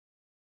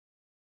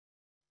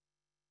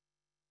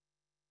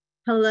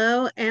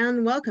Hello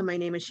and welcome. My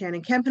name is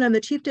Shannon Kemp, and I'm the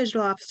Chief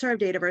Digital Officer of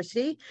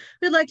Dataversity.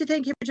 We'd like to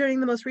thank you for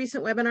joining the most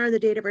recent webinar in the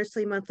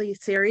Dataversity Monthly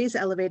Series,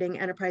 Elevating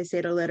Enterprise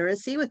Data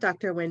Literacy with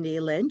Dr. Wendy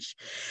Lynch.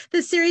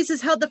 This series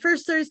is held the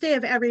first Thursday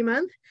of every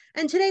month,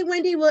 and today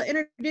Wendy will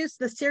introduce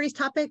the series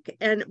topic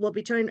and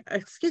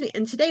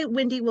today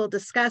Wendy will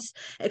discuss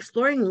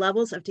exploring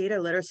levels of data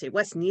literacy,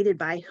 what's needed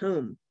by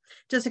whom.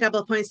 Just a couple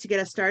of points to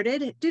get us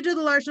started. Due to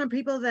the large number of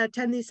people that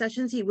attend these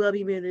sessions, you will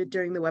be muted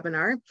during the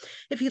webinar.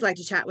 If you'd like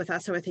to chat with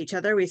us or with each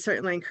other, we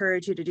certainly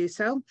encourage you to do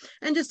so.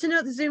 And just to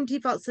note, the Zoom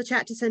defaults the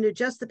chat to send to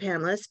just the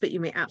panelists, but you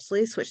may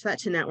absolutely switch that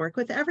to network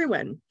with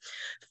everyone.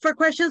 For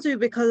questions, we'll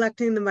be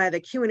collecting them via the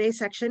Q&A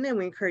section, and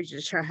we encourage you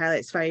to share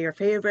highlights via your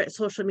favorite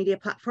social media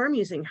platform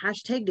using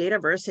hashtag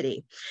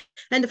Dataversity.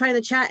 And to find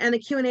the chat and the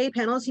Q&A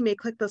panels, you may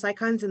click those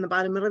icons in the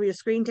bottom middle of your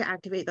screen to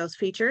activate those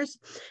features.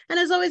 And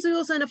as always, we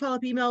will send a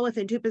follow-up email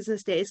within 2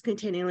 business days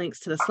containing links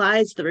to the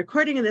slides, the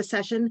recording of this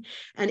session,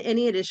 and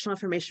any additional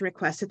information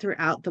requested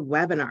throughout the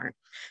webinar.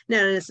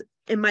 Now, it is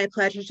my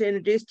pleasure to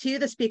introduce to you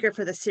the speaker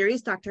for the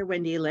series, Dr.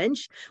 Wendy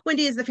Lynch.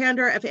 Wendy is the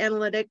founder of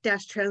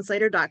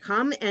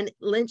analytic-translator.com and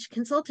Lynch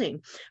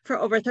Consulting. For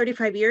over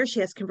 35 years,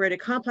 she has converted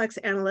complex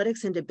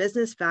analytics into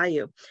business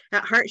value.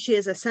 At heart, she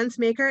is a sense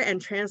maker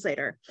and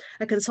translator.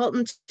 A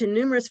consultant to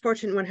numerous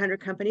Fortune 100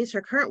 companies,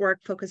 her current work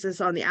focuses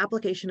on the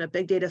application of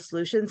big data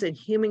solutions in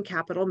human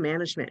capital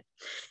management.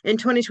 In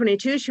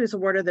 2022, she was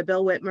awarded the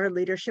Bill Whitmer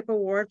Leadership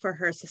Award for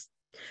her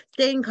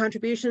sustained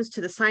contributions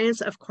to the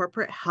science of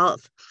corporate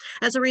health.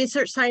 As a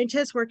research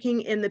scientist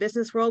working in the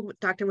business world,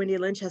 Dr. Wendy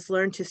Lynch has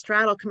learned to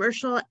straddle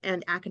commercial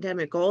and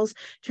academic goals,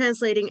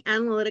 translating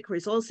analytic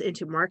results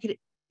into market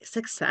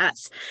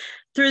success.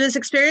 Through this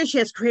experience, she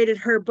has created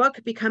her book,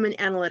 Become an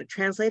Analytic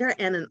Translator,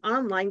 and an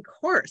online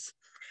course.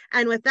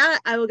 And with that,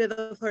 I will give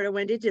the floor to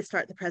Wendy to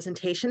start the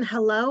presentation.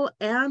 Hello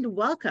and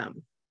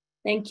welcome.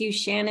 Thank you,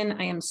 Shannon.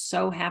 I am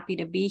so happy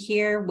to be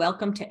here.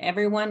 Welcome to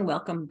everyone.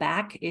 Welcome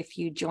back if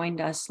you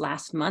joined us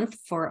last month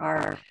for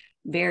our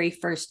very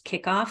first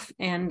kickoff.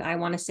 And I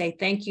want to say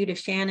thank you to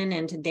Shannon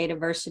and to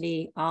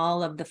Dataversity,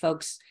 all of the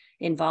folks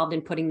involved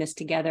in putting this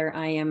together.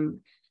 I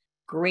am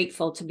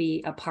grateful to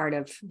be a part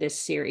of this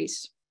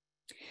series.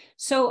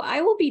 So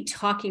I will be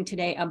talking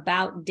today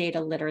about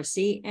data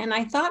literacy, and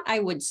I thought I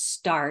would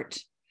start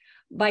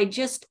by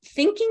just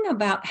thinking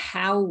about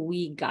how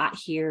we got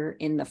here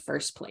in the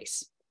first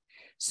place.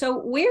 So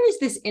where is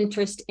this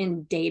interest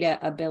in data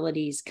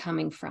abilities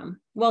coming from?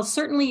 Well,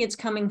 certainly it's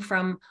coming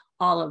from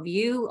all of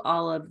you,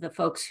 all of the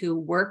folks who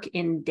work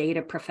in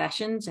data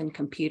professions and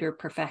computer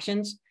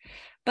professions,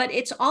 but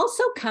it's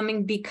also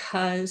coming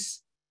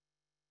because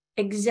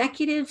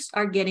executives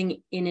are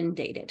getting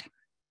inundated.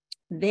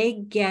 They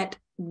get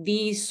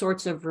these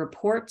sorts of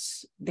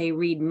reports, they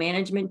read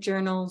management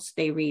journals,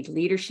 they read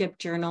leadership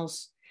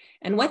journals,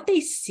 and what they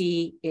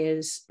see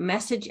is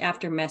message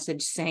after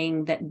message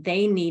saying that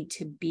they need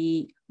to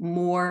be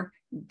more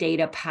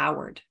data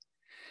powered.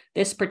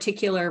 This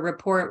particular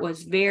report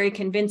was very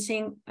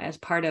convincing as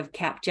part of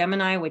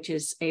Capgemini, which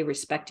is a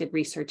respected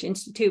research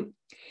institute.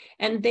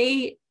 And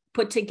they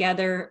put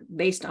together,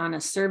 based on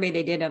a survey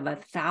they did of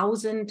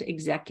 1,000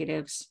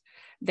 executives,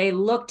 they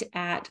looked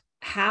at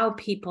how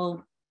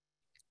people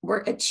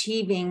were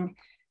achieving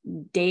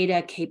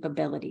data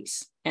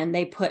capabilities. And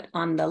they put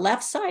on the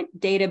left side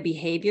data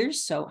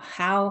behaviors, so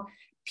how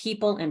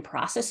people and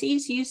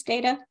processes use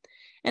data.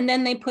 And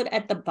then they put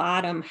at the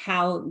bottom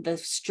how the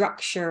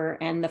structure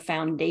and the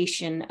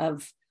foundation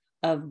of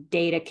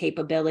data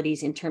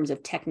capabilities in terms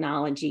of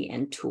technology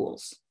and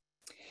tools.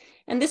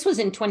 And this was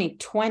in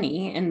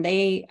 2020, and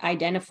they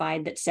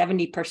identified that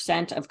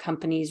 70% of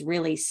companies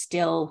really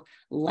still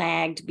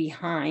lagged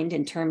behind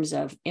in terms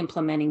of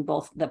implementing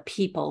both the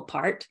people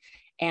part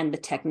and the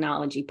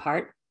technology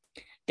part.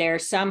 There are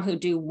some who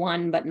do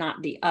one but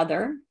not the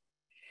other.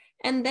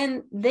 And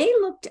then they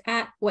looked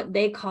at what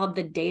they called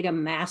the data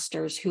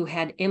masters who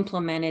had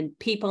implemented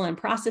people and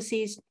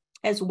processes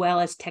as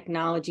well as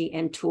technology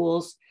and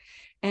tools,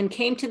 and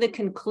came to the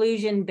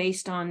conclusion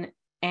based on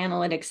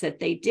analytics that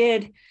they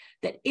did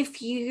that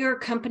if your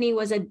company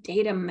was a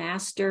data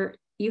master,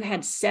 you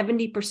had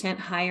 70%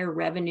 higher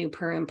revenue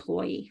per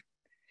employee.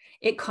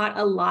 It caught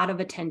a lot of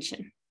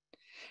attention.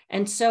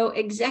 And so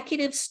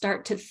executives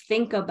start to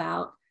think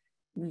about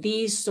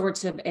these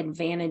sorts of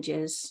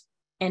advantages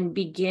and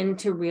begin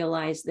to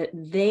realize that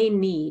they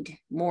need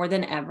more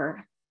than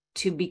ever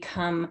to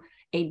become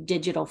a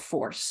digital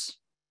force.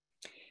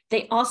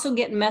 They also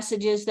get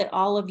messages that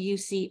all of you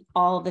see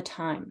all the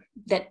time,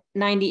 that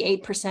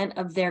 98%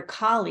 of their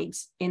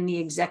colleagues in the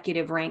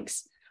executive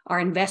ranks are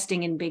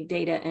investing in big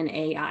data and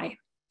AI,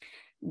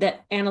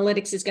 that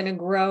analytics is going to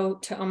grow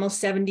to almost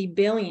 70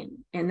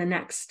 billion in the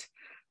next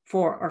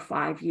 4 or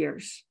 5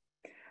 years,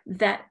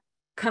 that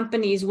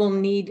companies will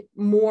need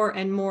more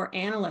and more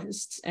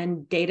analysts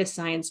and data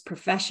science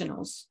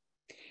professionals,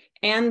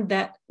 and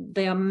that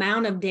the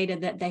amount of data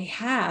that they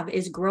have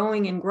is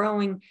growing and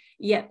growing,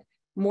 yet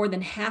more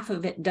than half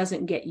of it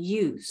doesn't get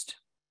used.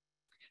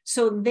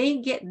 So they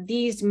get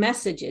these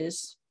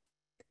messages,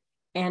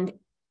 and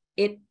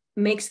it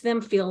makes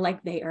them feel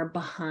like they are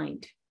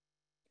behind.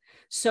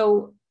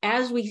 So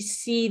as we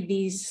see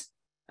these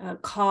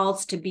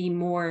calls to be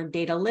more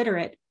data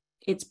literate,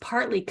 it's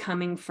partly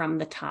coming from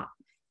the top.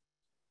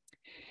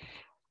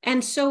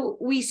 And so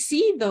we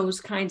see those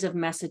kinds of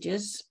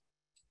messages,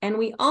 and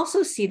we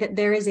also see that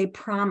there is a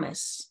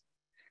promise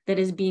that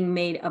is being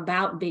made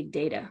about big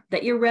data,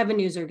 that your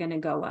revenues are going to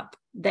go up,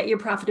 that your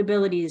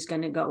profitability is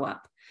going to go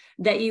up,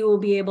 that you will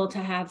be able to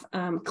have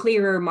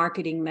clearer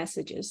marketing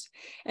messages,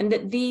 and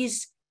that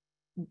these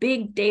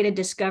big data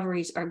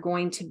discoveries are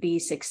going to be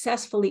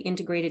successfully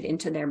integrated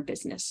into their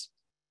business.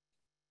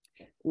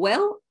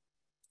 Well,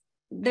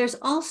 there's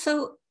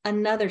also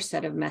another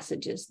set of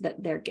messages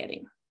that they're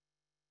getting.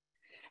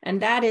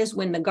 And that is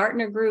when the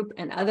Gartner Group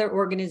and other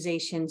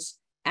organizations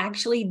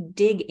actually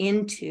dig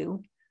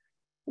into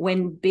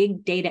when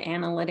big data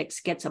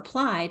analytics gets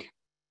applied,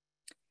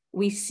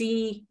 we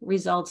see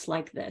results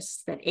like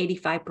this, that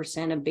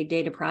 85% of big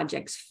data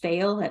projects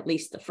fail at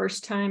least the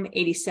first time,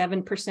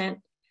 87%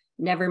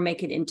 never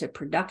make it into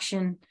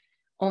production,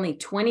 only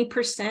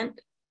 20%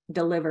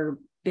 deliver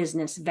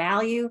business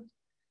value,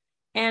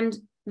 and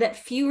that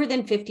fewer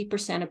than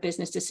 50% of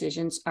business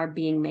decisions are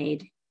being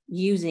made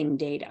using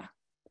data.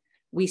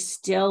 We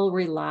still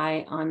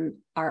rely on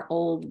our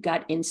old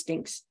gut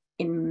instincts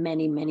in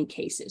many, many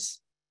cases.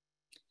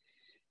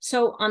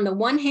 So on the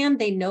one hand,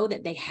 they know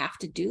that they have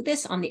to do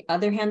this. On the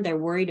other hand, they're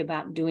worried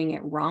about doing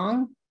it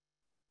wrong.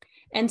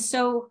 And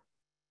so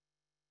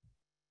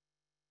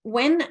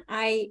when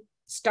I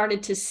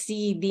started to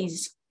see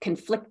these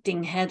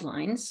conflicting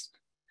headlines,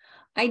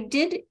 I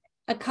did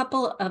a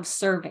couple of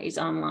surveys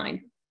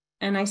online.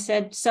 And I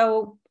said,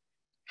 so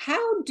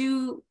how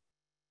do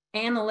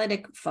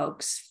analytic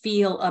folks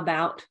feel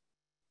about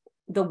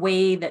the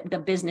way that the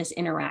business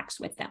interacts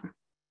with them?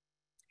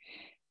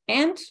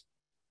 And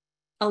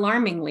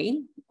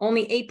alarmingly,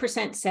 only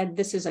 8% said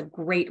this is a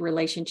great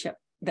relationship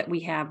that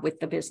we have with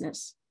the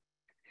business.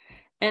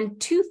 And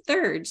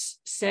 2/3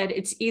 said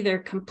it's either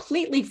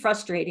completely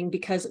frustrating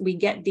because we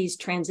get these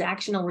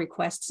transactional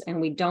requests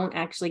and we don't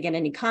actually get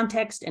any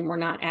context and we're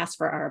not asked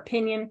for our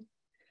opinion.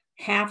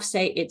 Half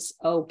say it's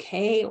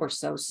okay or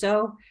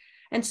so-so.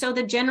 And so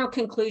the general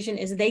conclusion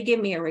is they give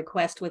me a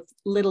request with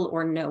little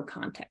or no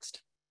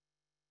context.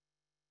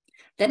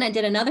 Then I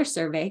did another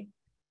survey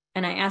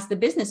and I asked the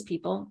business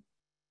people,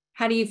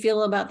 how do you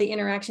feel about the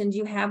interactions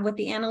you have with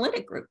the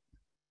analytic group?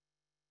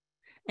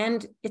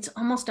 And it's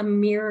almost a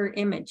mirror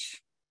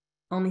image.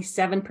 Only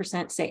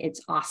 7% say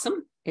it's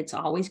awesome, it's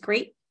always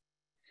great.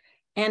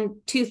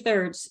 And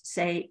 2/3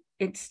 say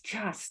it's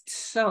just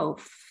so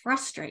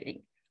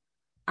frustrating.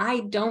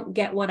 I don't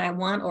get what I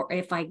want, or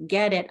if I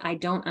get it, I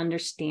don't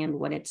understand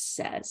what it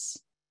says.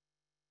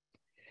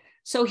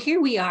 So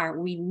here we are.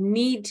 We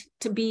need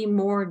to be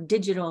more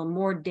digital,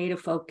 more data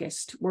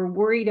focused. We're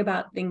worried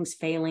about things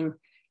failing,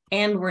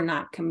 and we're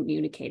not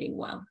communicating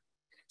well.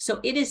 So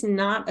it is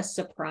not a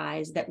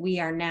surprise that we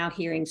are now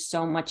hearing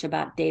so much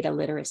about data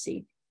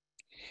literacy.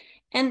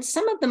 And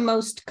some of the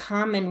most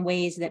common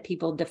ways that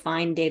people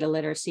define data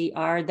literacy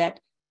are that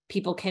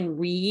people can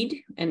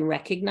read and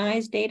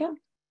recognize data,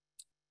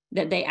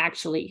 that they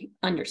actually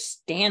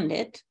understand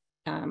it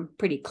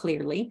pretty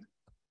clearly,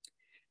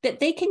 that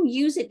they can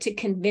use it to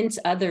convince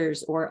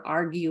others or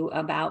argue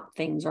about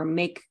things or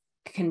make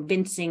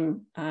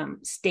convincing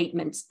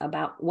statements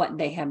about what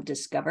they have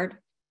discovered.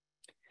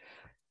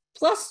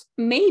 Plus,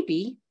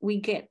 maybe we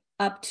get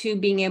up to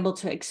being able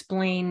to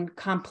explain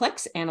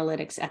complex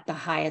analytics at the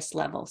highest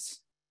levels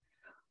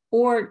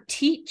or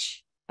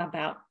teach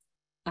about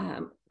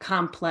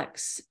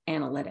complex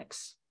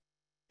analytics.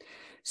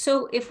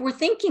 So if we're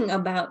thinking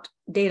about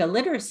data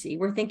literacy,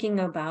 we're thinking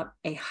about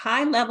a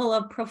high level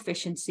of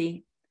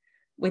proficiency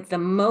with the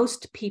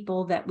most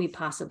people that we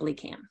possibly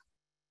can.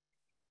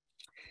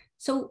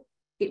 So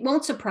it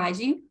won't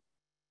surprise you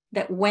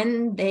that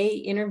when they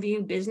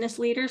interview business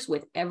leaders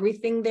with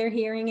everything they're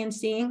hearing and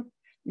seeing,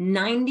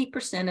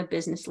 90% of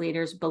business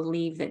leaders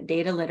believe that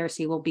data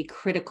literacy will be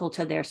critical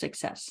to their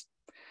success.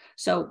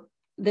 So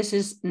this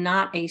is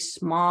not a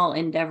small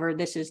endeavor.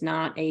 This is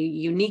not a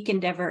unique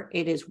endeavor.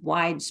 It is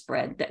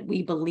widespread that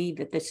we believe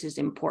that this is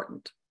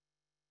important.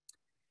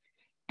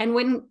 And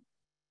when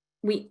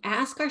we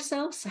ask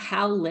ourselves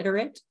how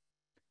literate,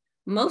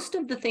 most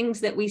of the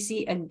things that we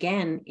see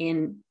again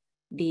in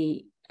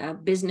the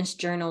business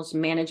journals,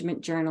 management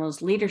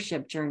journals,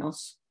 leadership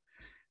journals,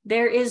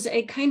 there is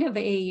a kind of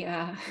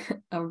a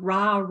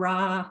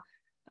rah-rah,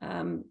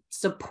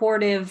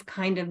 supportive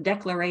kind of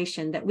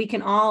declaration that we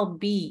can all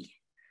be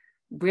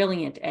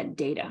brilliant at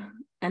data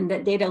and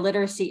that data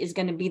literacy is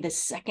going to be the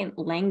second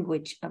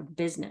language of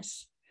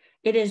business.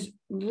 It is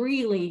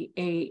really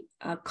a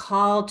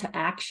call to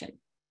action.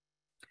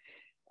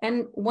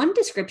 And one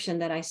description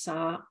that I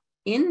saw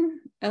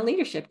in a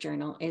leadership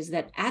journal is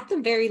that at the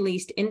very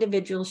least,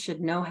 individuals should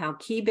know how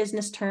key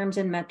business terms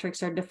and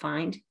metrics are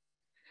defined,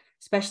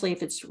 especially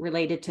if it's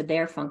related to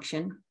their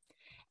function,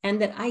 and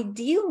that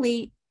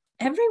ideally,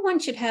 everyone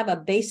should have a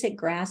basic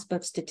grasp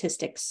of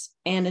statistics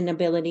and an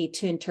ability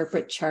to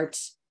interpret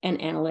charts and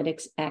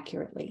analytics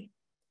accurately.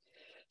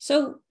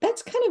 So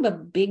that's kind of a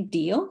big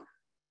deal.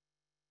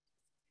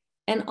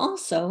 And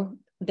also,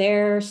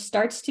 there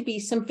starts to be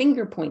some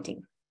finger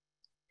pointing.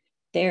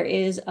 There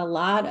is a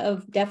lot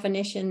of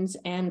definitions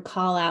and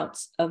call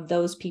outs of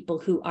those people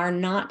who are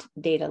not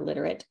data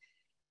literate.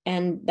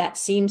 And that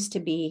seems to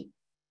be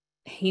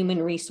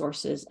human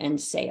resources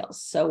and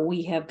sales. So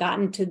we have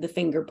gotten to the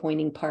finger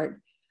pointing part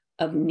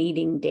of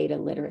needing data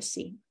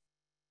literacy.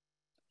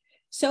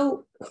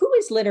 So who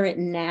is literate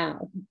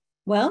now?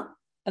 Well,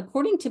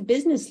 according to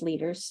business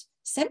leaders,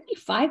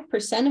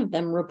 75% of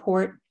them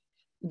report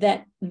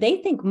that they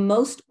think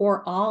most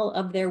or all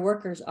of their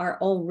workers are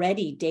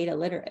already data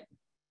literate.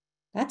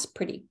 That's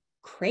pretty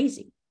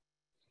crazy.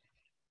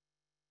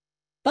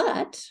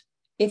 But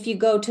if you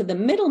go to the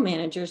middle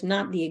managers,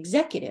 not the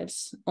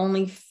executives,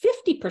 only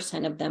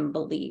 50% of them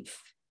believe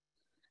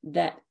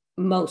that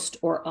most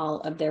or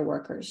all of their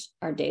workers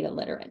are data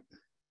literate.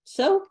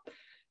 So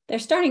they're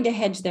starting to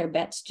hedge their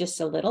bets just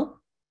a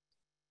little.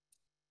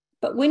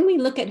 But when we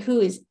look at who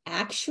is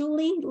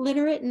actually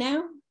literate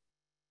now,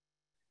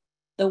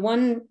 the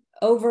one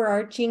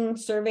overarching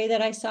survey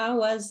that I saw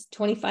was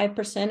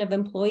 25% of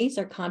employees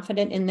are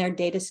confident in their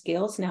data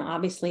skills. Now,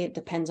 obviously, it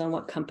depends on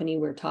what company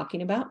we're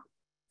talking about.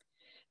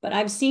 But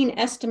I've seen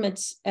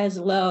estimates as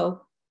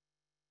low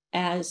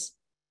as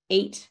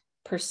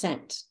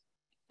 8%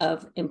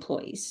 of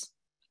employees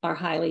are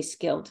highly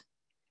skilled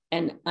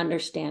and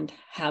understand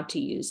how to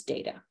use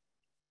data.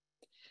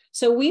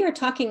 So we are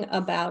talking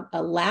about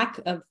a lack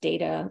of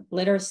data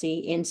literacy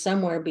in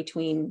somewhere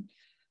between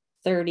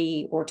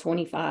 30 or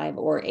 25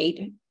 or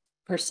 8%,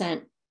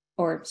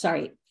 or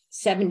sorry,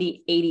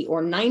 70, 80,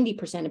 or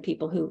 90% of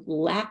people who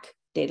lack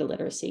data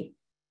literacy,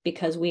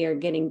 because we are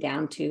getting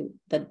down to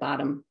the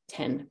bottom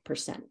 10%.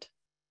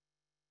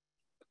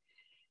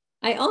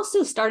 I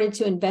also started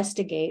to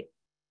investigate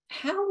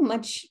how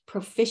much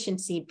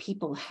proficiency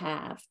people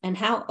have and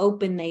how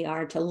open they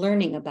are to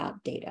learning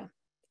about data.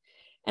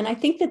 And I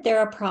think that there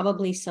are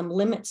probably some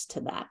limits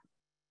to that.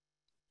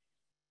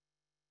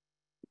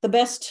 The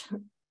best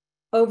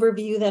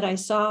overview that I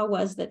saw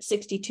was that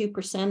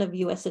 62% of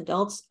US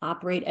adults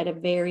operate at a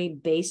very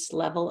base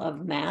level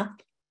of math.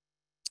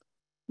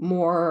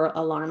 More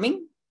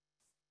alarming,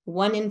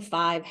 1 in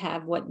 5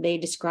 have what they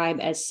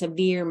describe as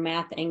severe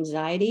math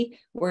anxiety,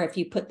 where if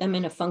you put them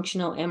in a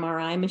functional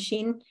MRI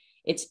machine,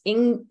 it's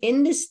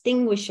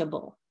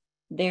indistinguishable.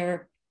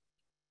 Their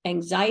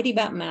anxiety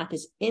about math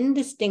is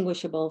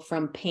indistinguishable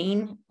from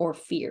pain or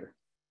fear.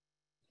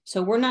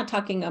 So we're not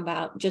talking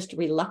about just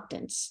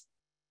reluctance.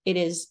 It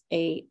is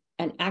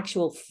an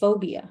actual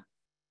phobia.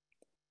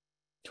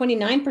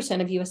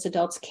 29% of US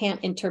adults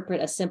can't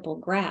interpret a simple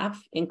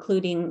graph,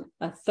 including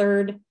a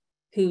third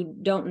who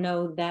don't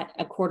know that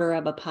a quarter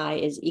of a pie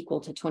is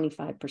equal to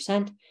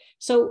 25%.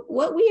 So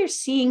what we are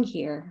seeing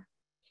here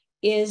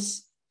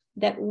is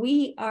that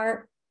we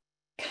are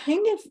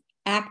kind of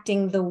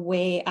acting the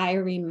way I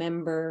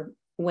remember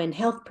when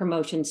health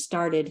promotion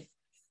started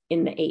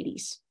in the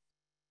 80s.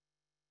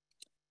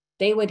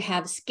 They would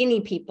have skinny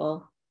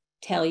people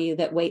tell you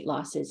that weight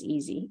loss is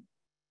easy.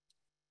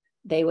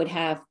 They would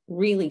have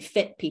really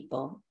fit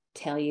people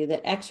tell you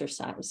that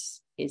exercise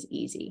is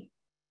easy.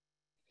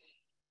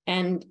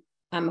 And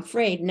I'm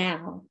afraid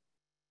now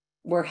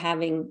we're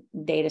having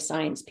data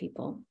science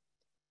people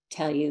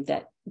tell you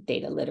that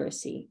data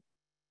literacy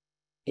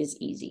is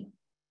easy.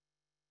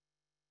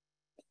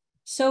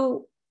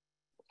 So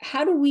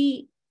how do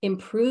we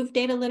improve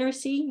data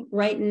literacy?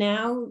 Right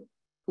now,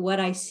 what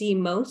I see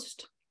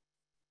most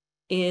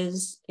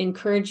is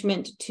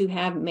encouragement to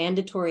have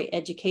mandatory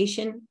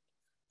education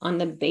on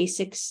the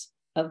basics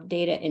of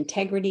data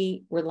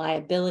integrity,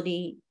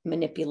 reliability,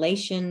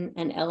 manipulation,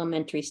 and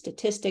elementary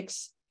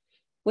statistics,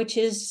 which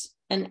is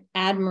an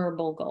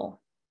admirable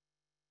goal.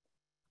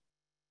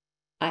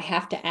 I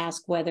have to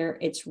ask whether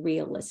it's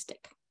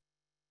realistic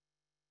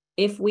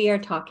if we are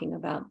talking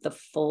about the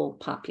full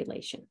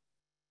population.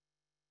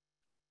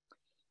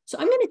 So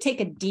I'm going to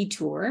take a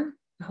detour.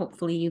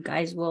 Hopefully you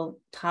guys will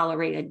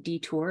tolerate a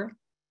detour.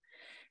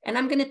 And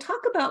I'm going to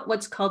talk about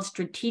what's called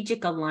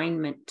strategic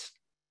alignment.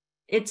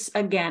 It's,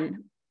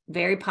 again,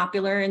 very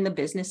popular in the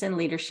business and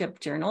leadership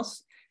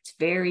journals. It's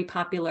very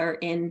popular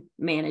in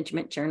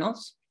management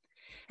journals.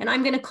 And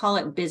I'm going to call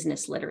it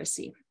business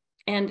literacy.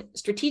 And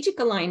strategic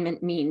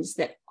alignment means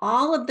that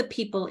all of the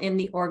people in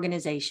the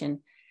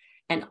organization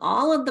and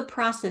all of the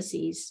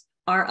processes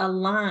are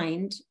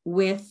aligned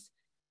with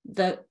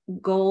the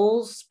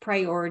goals,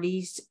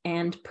 priorities,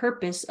 and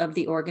purpose of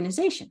the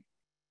organization.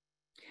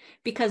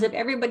 Because if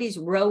everybody's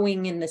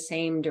rowing in the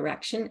same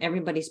direction,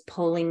 everybody's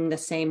pulling the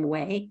same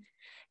way,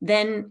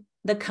 then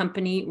the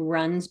company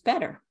runs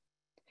better.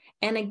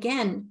 And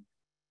again,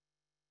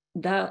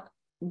 the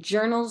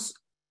journals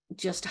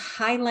just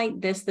highlight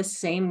this the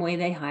same way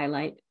they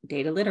highlight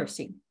data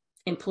literacy.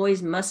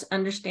 Employees must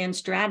understand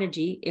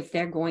strategy if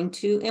they're going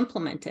to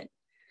implement it.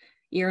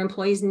 Your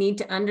employees need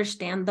to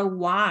understand the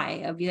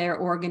why of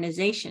their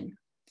organization.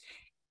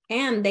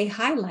 And they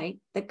highlight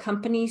that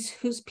companies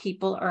whose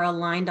people are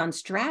aligned on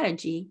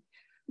strategy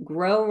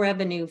grow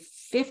revenue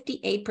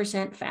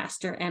 58%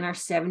 faster, and are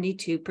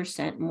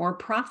 72% more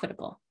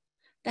profitable.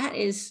 That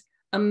is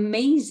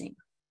amazing,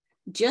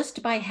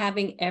 just by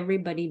having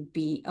everybody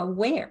be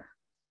aware.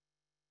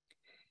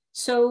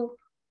 So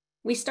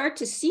we start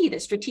to see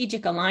that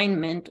strategic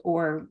alignment,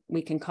 or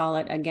we can call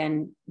it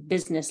again,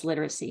 business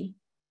literacy,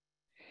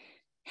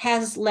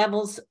 has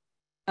levels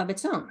of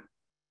its own.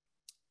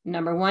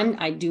 Number one,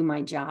 I do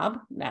my job.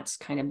 That's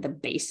kind of the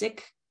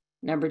basic.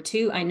 Number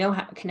two, I know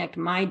how to connect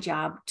my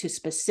job to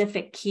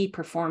specific key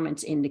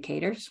performance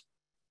indicators.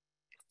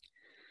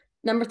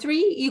 Number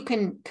three, you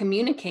can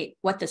communicate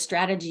what the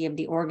strategy of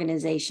the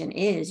organization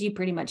is. You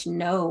pretty much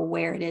know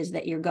where it is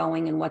that you're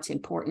going and what's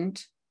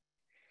important.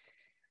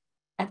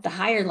 At the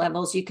higher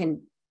levels, you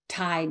can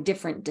tie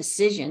different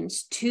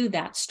decisions to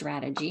that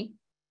strategy.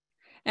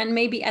 And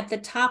maybe at the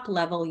top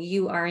level,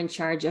 you are in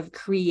charge of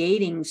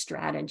creating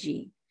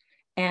strategy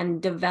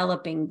and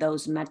developing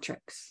those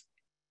metrics.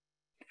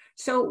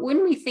 So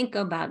when we think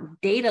about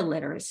data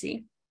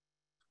literacy,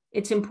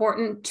 it's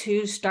important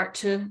to start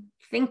to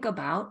think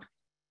about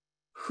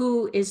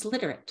who is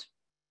literate.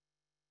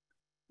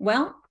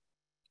 Well,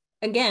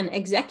 again,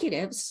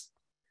 executives,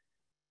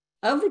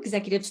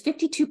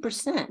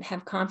 52%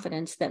 have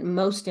confidence that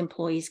most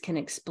employees can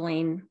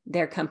explain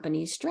their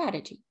company's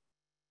strategy.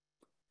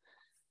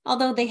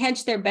 Although they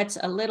hedge their bets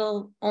a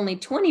little, only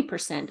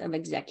 20% of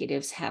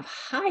executives have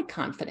high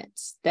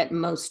confidence that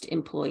most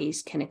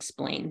employees can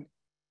explain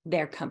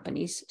their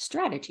company's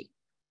strategy.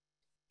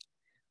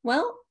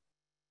 Well,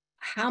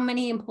 how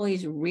many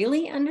employees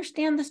really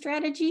understand the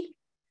strategy?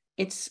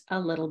 It's a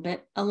little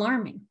bit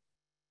alarming.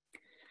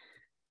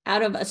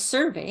 Out of a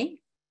survey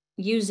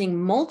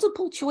using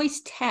multiple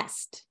choice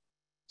test,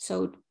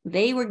 so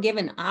they were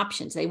given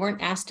options, they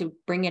weren't asked to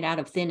bring it out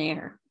of thin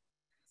air.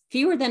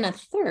 Fewer than a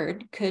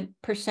third could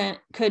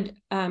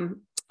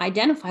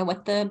identify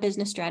what the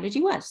business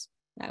strategy was.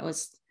 That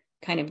was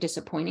kind of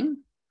disappointing.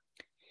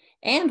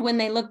 And when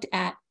they looked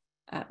at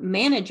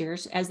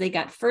managers, as they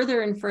got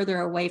further and further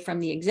away from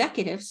the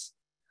executives,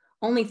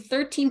 only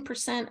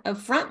 13%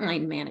 of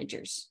frontline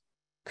managers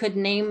could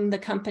name the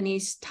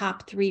company's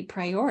top 3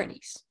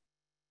 priorities.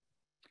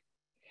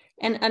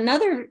 And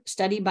another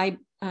study by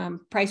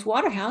Price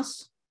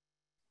Waterhouse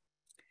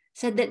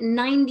said that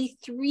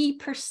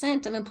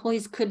 93% of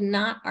employees could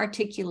not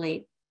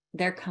articulate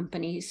their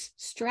company's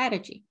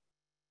strategy.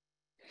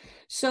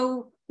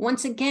 So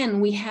once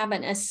again, we have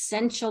an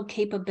essential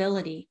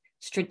capability,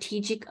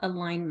 strategic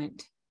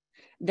alignment,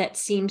 that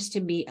seems to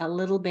be a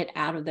little bit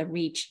out of the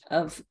reach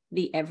of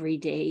the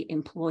everyday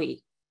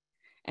employee.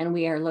 And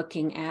we are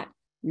looking at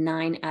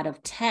 9 out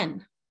of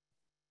 10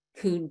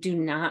 who do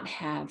not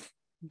have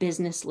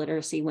business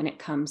literacy when it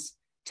comes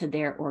to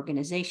their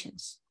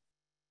organizations.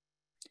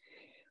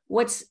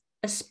 What's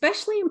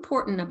especially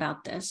important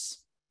about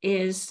this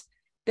is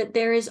that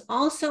there is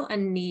also a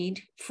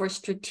need for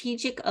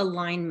strategic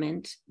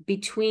alignment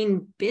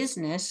between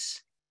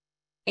business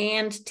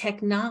and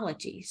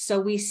technology. So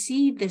we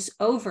see this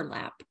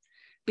overlap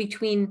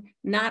between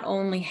not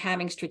only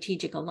having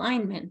strategic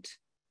alignment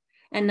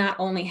and not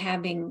only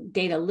having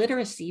data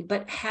literacy,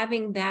 but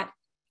having that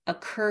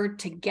occur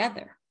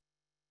together.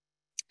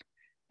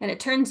 And it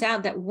turns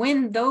out that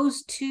when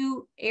those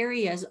two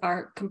areas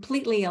are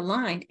completely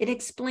aligned, it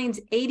explains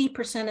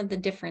 80% of the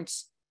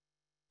difference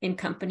in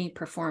company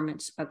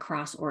performance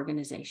across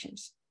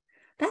organizations.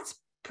 That's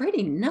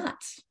pretty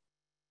nuts.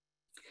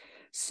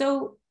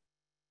 So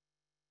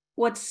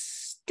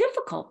what's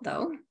difficult,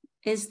 though,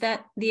 is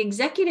that the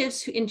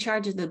executives in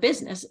charge of the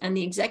business and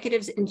the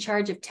executives in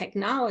charge of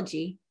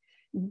technology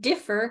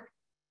differ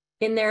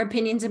in their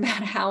opinions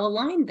about how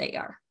aligned they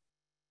are.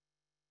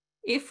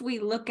 If we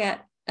look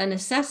at an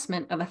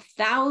assessment of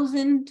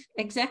 1,000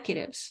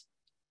 executives,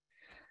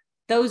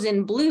 those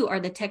in blue are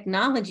the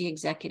technology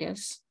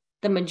executives.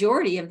 The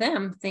majority of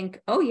them think,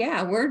 oh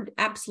yeah, we're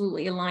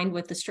absolutely aligned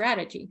with the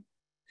strategy.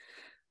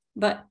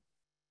 But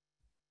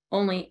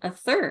only a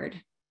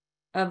third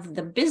of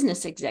the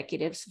business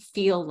executives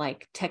feel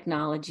like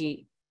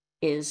technology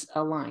is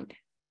aligned.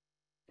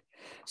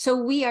 So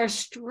we are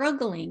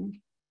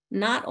struggling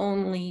not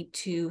only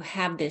to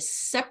have this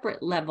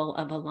separate level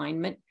of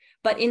alignment,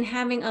 but in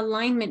having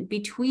alignment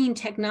between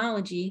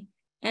technology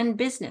and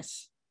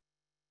business.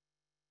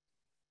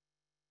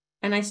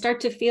 And I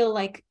start to feel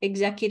like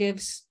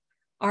executives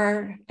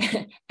are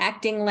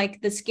acting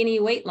like the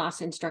skinny weight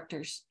loss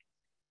instructors.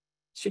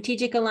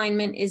 Strategic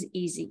alignment is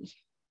easy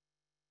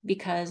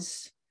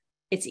because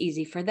it's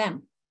easy for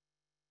them.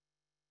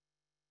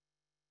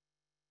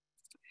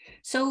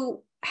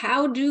 So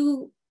how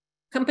do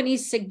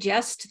companies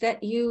suggest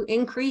that you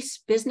increase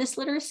business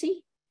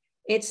literacy?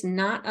 It's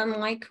not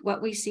unlike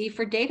what we see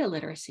for data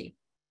literacy.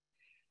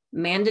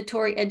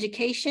 Mandatory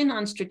education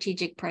on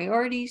strategic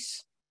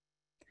priorities,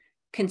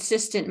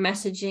 consistent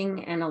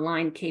messaging and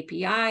aligned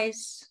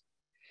KPIs.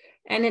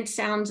 And it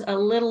sounds a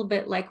little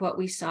bit like what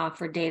we saw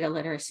for data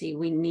literacy.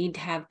 We need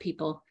to have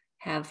people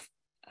have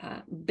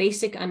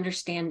basic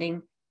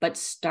understanding, but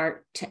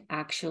start to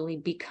actually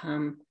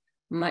become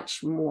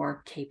much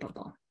more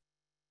capable.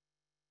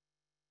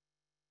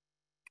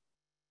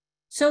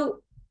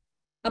 So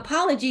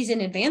apologies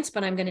in advance,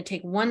 but I'm going to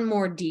take one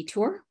more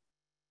detour.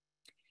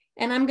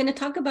 And I'm going to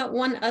talk about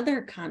one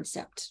other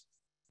concept,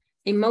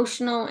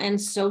 emotional and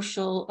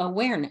social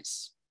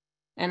awareness.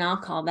 And I'll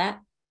call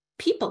that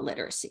people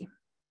literacy.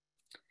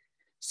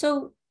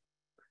 So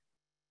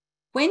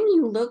when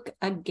you look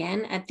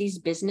again at these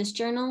business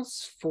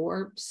journals,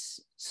 Forbes,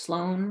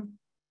 Sloan,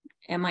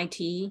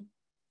 MIT,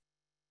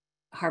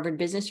 Harvard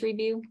Business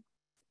Review,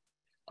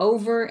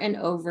 over and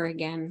over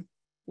again,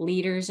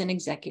 leaders and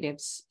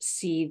executives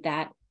see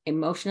that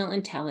emotional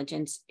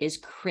intelligence is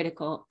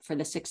critical for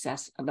the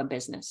success of a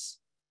business.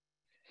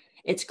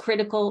 It's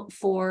critical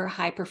for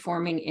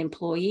high-performing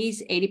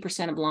employees.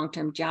 80% of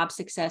long-term job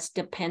success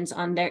depends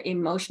on their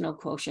emotional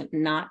quotient,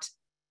 not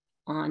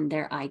on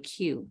their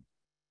IQ.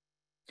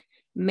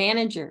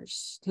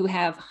 Managers who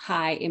have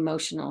high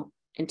emotional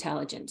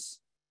intelligence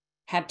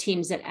have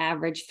teams that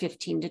average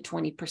 15 to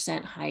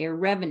 20% higher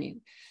revenue.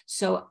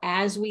 So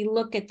as we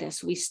look at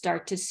this, we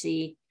start to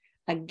see,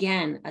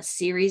 again, a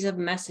series of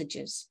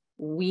messages.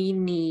 We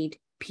need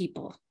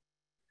people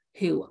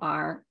who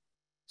are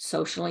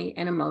socially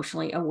and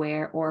emotionally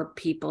aware, or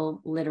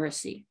people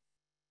literacy.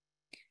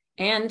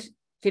 And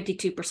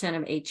 52%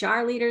 of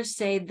HR leaders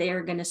say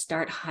they're going to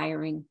start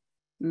hiring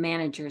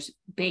managers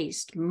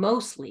based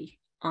mostly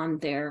on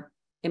their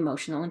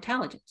emotional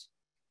intelligence.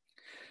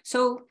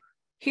 So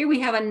here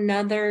we have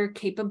another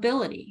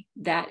capability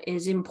that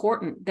is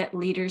important that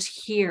leaders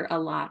hear a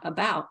lot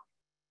about.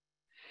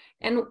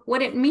 And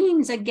what it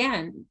means,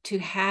 again, to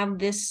have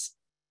this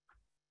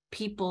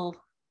people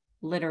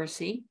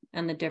literacy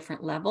and the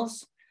different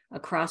levels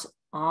across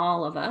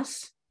all of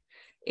us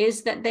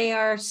is that they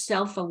are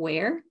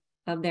self-aware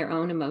of their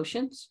own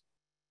emotions,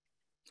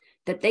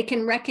 that they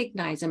can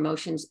recognize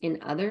emotions in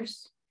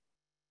others,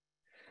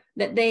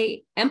 that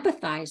they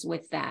empathize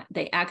with that.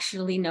 They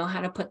actually know how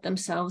to put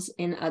themselves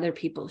in other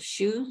people's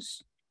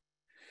shoes,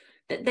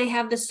 that they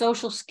have the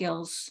social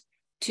skills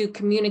to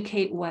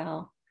communicate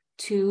well,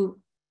 to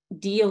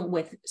deal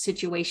with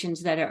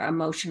situations that are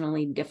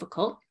emotionally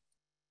difficult,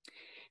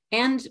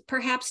 and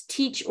perhaps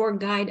teach or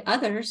guide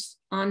others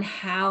on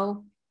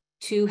how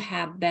to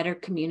have better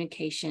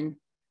communication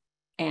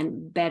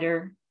and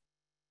better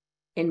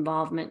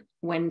involvement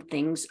when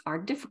things are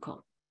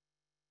difficult.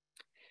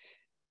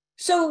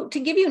 So to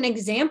give you an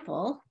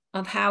example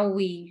of how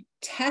we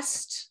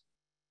test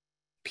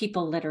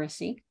people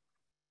literacy,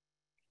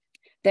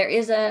 there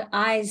is an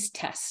eyes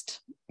test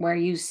where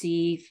you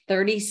see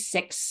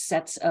 36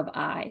 sets of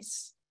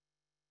eyes.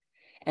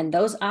 And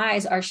those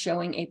eyes are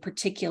showing a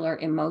particular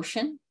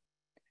emotion.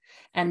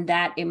 And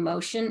that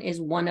emotion is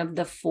one of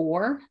the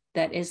 4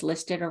 that is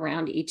listed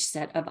around each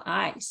set of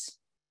eyes.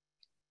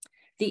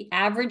 The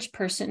average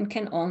person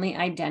can only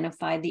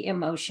identify the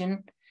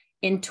emotion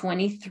in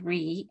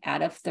 23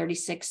 out of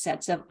 36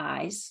 sets of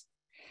eyes.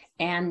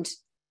 And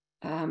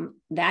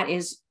that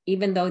is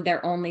even though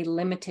they're only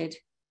limited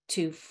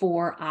to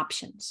 4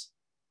 options.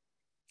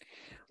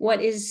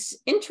 What is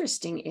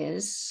interesting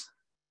is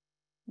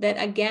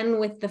that, again,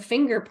 with the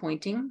finger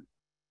pointing,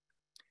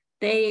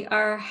 they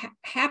are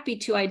happy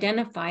to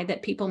identify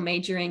that people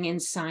majoring in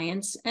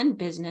science and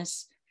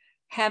business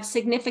have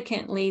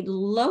significantly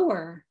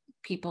lower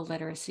people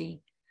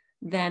literacy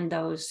than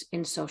those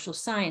in social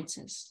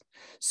sciences.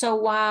 So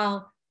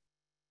while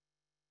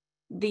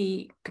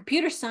the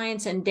computer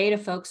science and data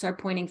folks are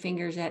pointing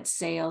fingers at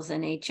sales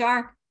and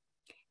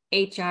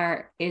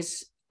HR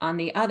is on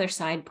the other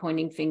side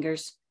pointing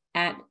fingers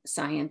at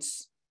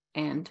science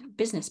and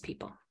business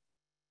people.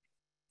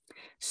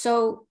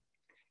 So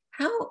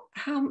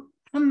how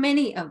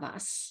many of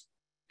us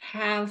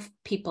have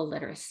people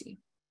literacy?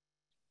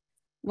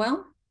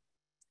 Well,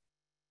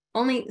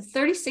 only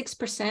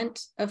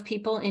 36% of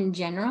people in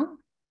general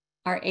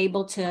are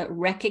able to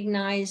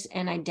recognize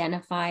and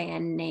identify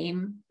and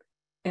name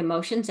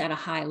emotions at a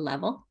high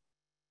level.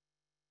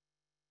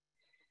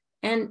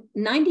 And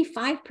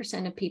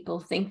 95% of people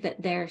think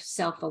that they're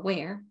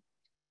self-aware,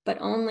 but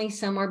only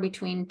somewhere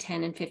between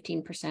 10 and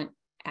 15%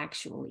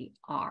 actually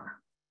are.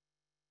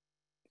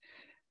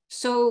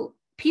 So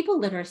people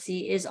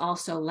literacy is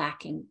also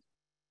lacking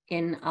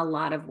in a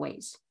lot of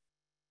ways.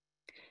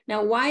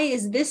 Now, why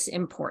is this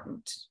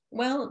important?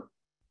 Well,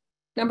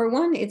 number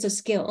one, it's a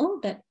skill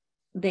that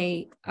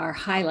they are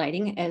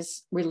highlighting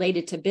as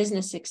related to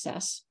business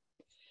success.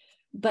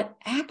 But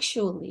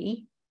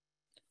actually,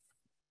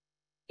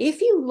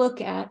 if you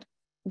look at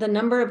the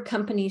number of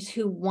companies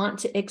who want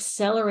to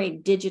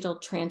accelerate digital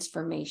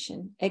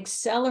transformation,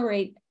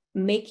 accelerate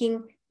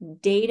making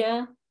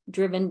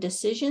data-driven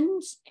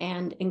decisions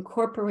and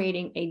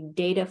incorporating a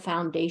data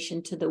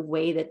foundation to the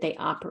way that they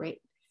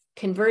operate,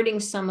 converting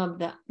some of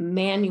the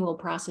manual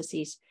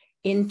processes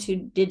into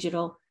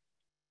digital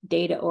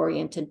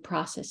data-oriented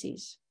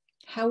processes.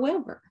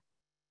 However,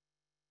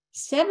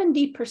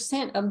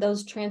 70% of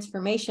those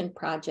transformation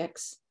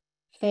projects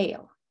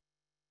fail.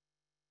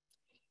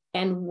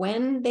 And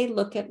when they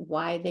look at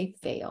why they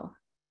fail,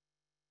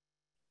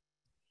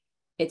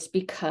 it's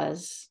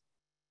because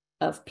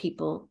of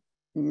people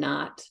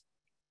not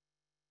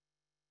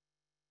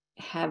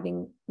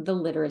having the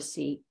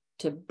literacy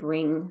to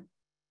bring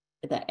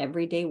the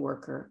everyday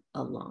worker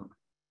along.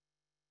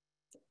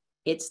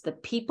 It's the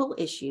people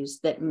issues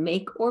that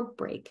make or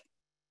break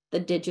the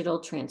digital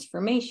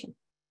transformation.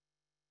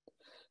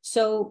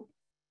 So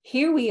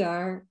here we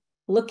are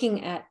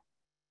looking at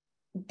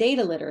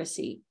data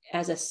literacy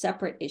as a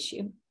separate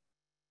issue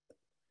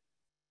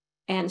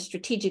and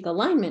strategic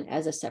alignment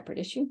as a separate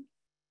issue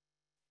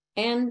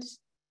and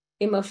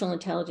emotional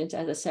intelligence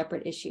as a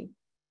separate issue.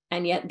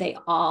 And yet they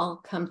all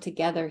come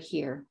together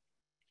here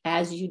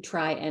as you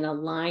try and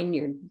align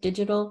your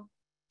digital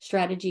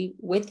strategy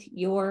with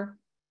your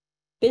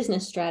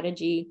business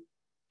strategy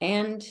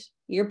and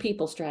your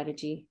people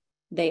strategy.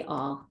 They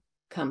all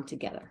come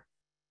together.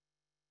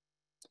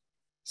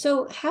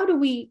 So how do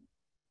we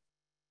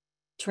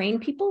train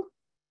people?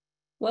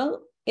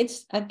 Well,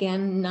 it's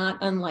again not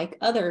unlike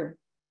other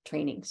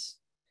trainings.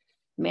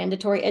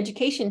 Mandatory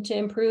education to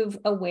improve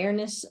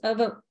awareness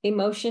of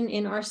emotion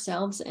in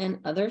ourselves and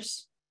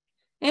others.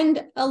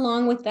 And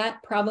along with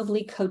that,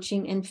 probably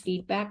coaching and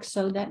feedback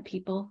so that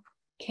people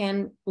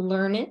can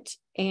learn it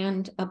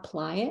and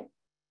apply it.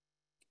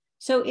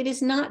 So it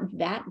is not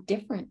that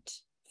different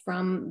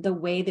from the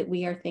way that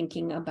we are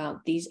thinking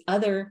about these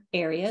other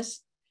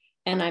areas.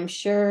 And I'm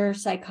sure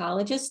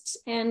psychologists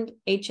and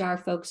HR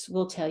folks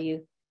will tell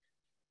you,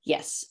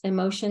 yes,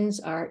 emotions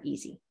are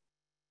easy.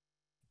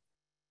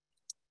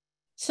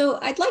 So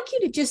I'd like you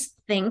to just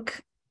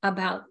think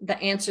about the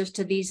answers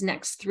to these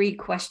next 3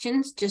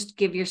 questions. Just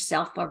give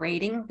yourself a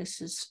rating.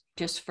 This is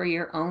just for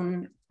your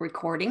own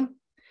recording.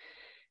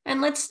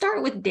 And let's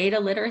start with data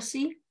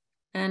literacy.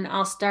 And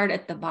I'll start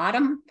at the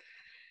bottom.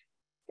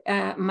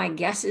 My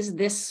guess is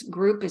this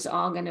group is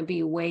all going to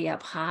be way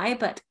up high,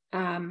 but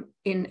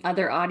in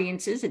other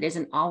audiences, it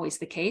isn't always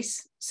the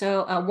case.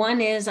 So 1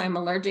 is I'm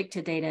allergic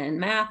to data and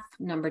math.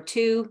 Number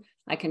 2,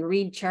 I can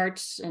read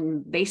charts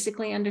and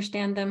basically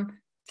understand them.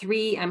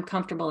 3, I'm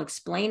comfortable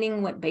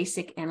explaining what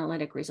basic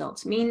analytic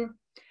results mean.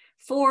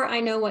 4,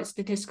 I know what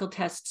statistical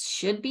tests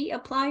should be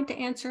applied to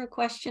answer a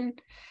question.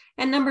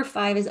 And number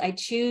 5 is I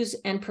choose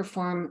and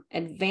perform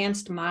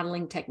advanced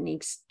modeling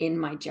techniques in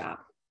my job.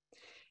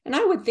 And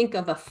I would think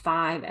of a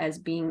 5 as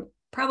being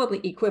probably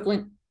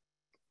equivalent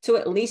to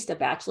at least a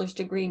bachelor's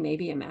degree,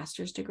 maybe a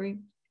master's degree.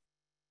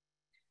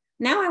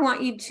 Now I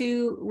want you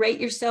to rate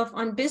yourself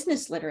on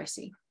business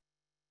literacy.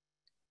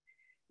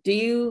 Do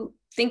you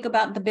think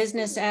about the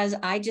business as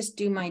I just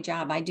do my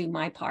job, I do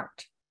my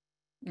part?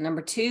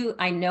 Number 2,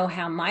 I know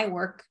how my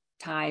work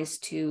ties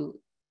to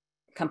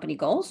company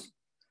goals.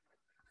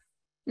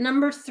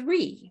 Number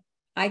 3,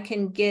 I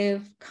can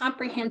give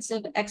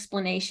comprehensive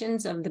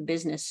explanations of the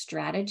business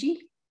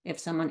strategy if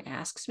someone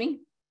asks me.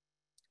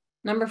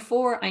 Number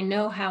 4, I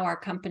know how our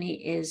company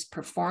is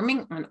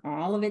performing on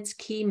all of its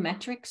key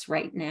metrics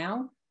right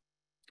now.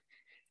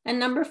 And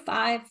number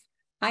 5,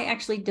 I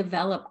actually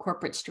develop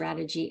corporate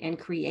strategy and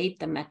create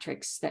the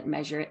metrics that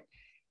measure it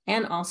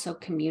and also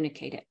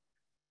communicate it.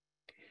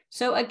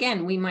 So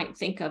again, we might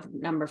think of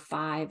number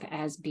 5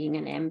 as being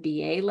an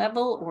MBA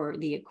level or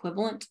the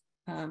equivalent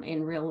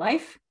in real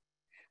life.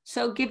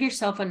 So give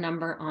yourself a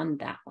number on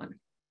that one.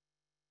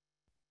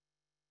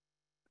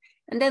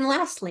 And then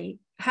lastly,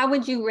 how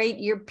would you rate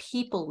your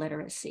people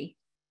literacy?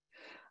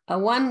 A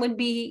 1 would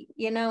be,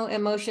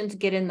 emotions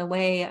get in the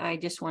way. I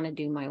just want to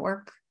do my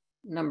work.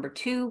 Number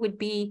 2 would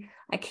be,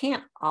 I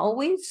can't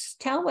always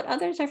tell what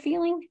others are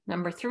feeling.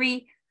 Number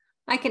 3,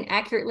 I can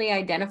accurately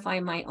identify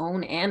my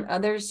own and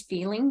others'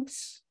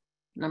 feelings.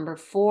 Number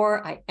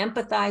 4, I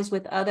empathize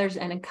with others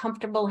and am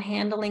comfortable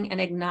handling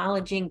and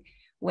acknowledging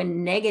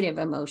when negative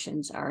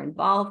emotions are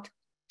involved.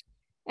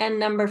 And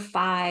number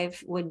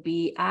 5 would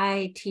be,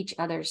 I teach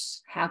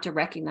others how to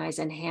recognize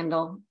and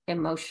handle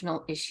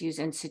emotional issues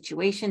and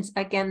situations.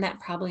 Again, that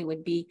probably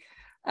would be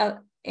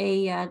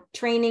a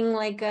training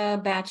like a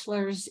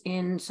bachelor's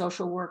in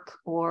social work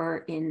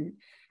or in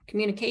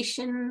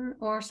communication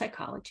or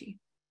psychology.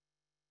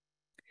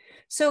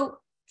 So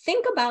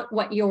think about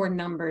what your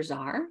numbers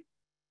are.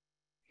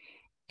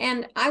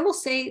 And I will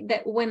say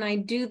that when I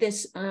do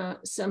this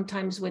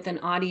sometimes with an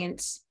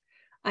audience,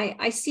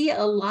 I see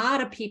a lot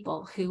of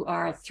people who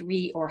are a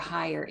 3 or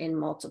higher in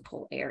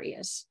multiple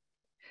areas,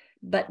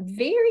 but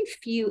very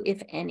few,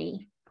 if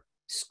any,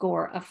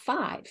 score a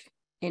 5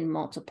 in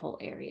multiple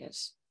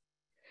areas,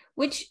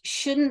 which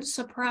shouldn't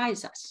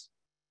surprise us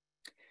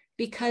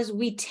because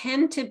we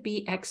tend to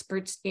be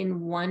experts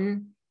in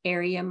one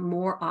area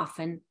more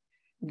often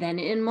than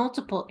in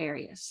multiple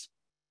areas.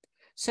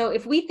 So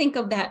if we think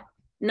of that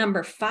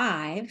number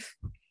 5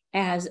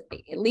 as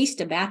at least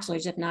a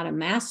bachelor's, if not a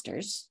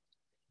master's,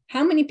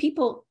 how many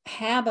people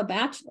have a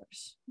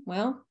bachelor's?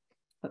 Well,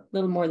 a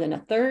little more than a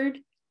third.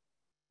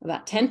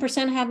 About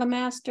 10% have a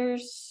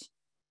master's,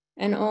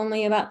 and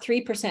only about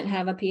 3%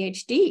 have a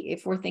PhD,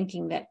 if we're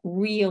thinking that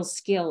real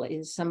skill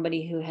is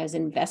somebody who has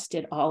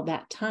invested all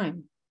that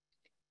time.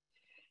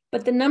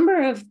 But the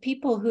number of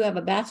people who have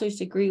a bachelor's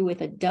degree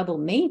with a double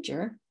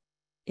major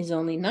is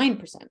only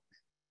 9%.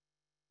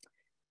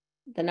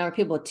 The number of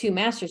people with 2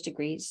 master's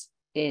degrees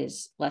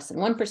is less than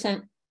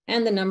 1%,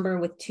 and the number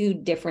with 2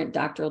 different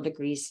doctoral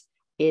degrees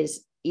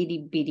is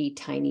itty bitty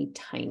tiny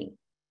tiny.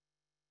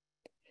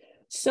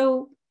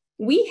 So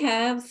we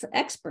have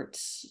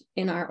experts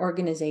in our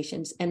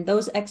organizations, and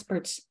those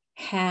experts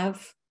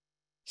have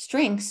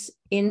strengths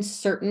in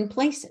certain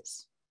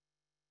places.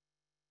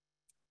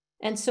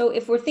 And so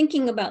if we're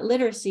thinking about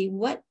literacy,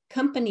 what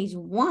companies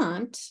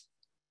want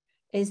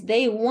is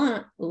they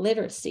want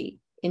literacy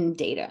in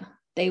data.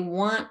 They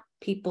want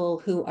people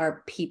who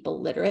are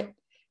people literate.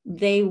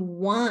 They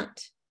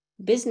want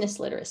business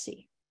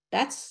literacy.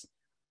 That's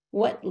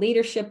what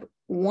leadership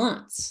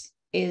wants,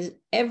 is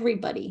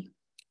everybody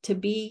to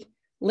be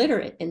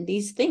literate in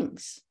these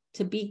things,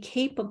 to be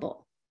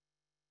capable.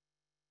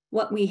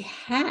 What we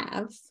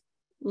have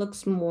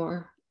looks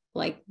more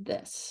like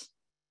this.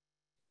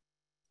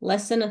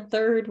 Less than a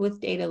third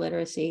with data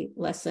literacy,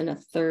 less than a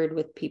third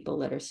with people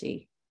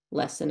literacy,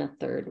 less than a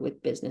third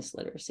with business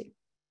literacy.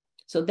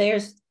 So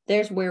there's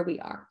where we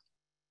are.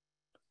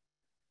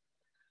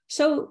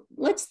 So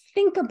let's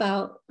think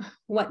about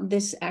what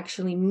this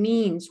actually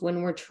means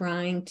when we're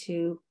trying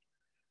to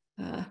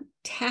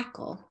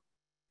tackle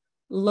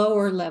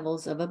lower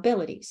levels of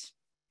abilities.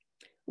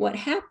 What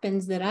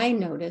happens that I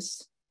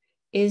notice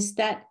is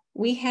that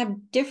we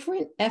have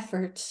different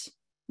efforts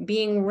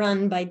being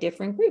run by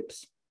different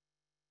groups.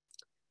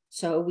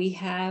 So we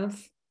have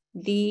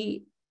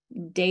the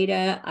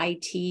data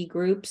IT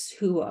groups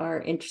who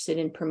are interested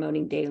in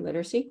promoting data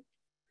literacy.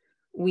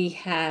 We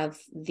have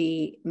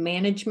the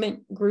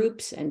management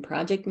groups and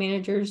project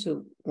managers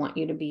who want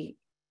you to be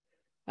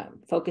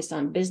focused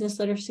on business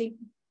literacy.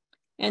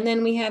 And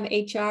then we have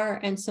HR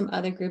and some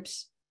other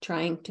groups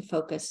trying to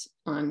focus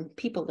on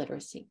people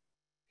literacy.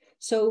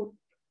 So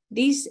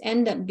these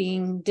end up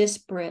being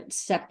disparate,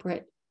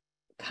 separate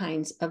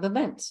kinds of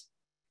events.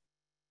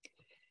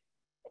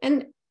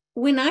 And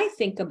when I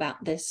think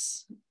about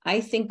this,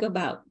 I think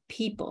about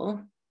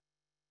people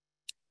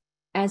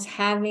as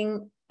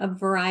having a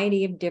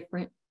variety of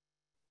different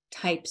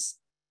types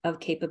of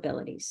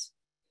capabilities.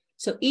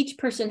 So each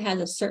person has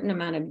a certain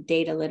amount of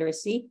data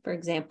literacy, for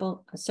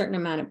example, a certain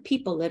amount of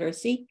people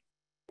literacy,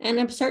 and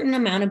a certain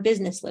amount of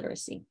business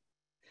literacy.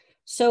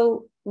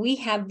 So we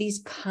have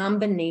these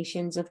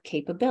combinations of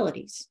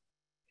capabilities.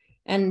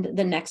 And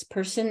the next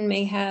person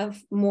may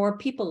have more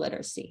people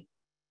literacy,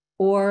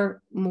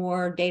 or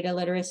more data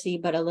literacy,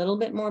 but a little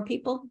bit more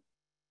people,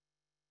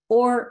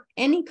 or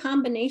any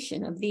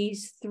combination of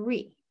these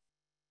 3.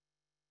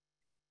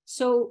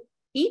 So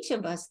each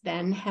of us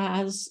then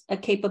has a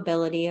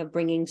capability of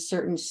bringing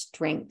certain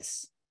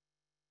strengths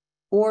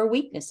or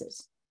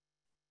weaknesses.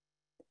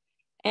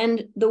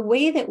 And the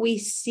way that we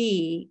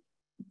see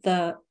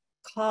the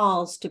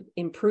calls to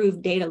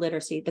improve data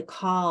literacy, the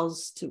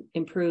calls to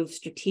improve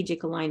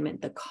strategic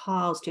alignment, the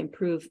calls to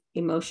improve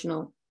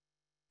emotional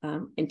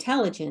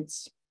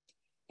intelligence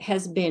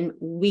has been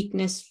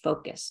weakness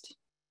focused.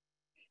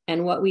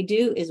 And what we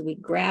do is we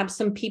grab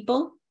some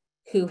people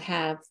who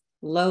have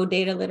low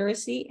data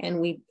literacy and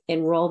we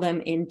enroll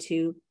them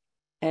into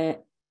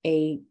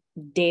a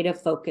data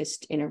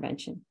focused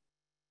intervention.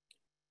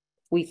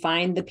 We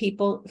find the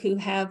people who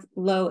have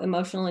low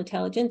emotional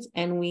intelligence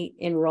and we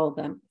enroll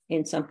them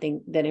in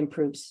something that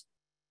improves.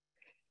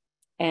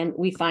 And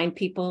we find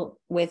people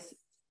with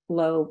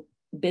low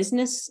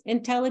business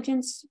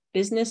intelligence,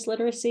 business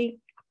literacy,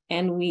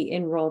 and we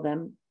enroll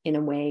them in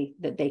a way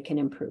that they can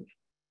improve.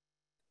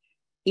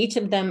 Each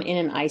of them in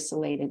an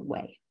isolated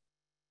way.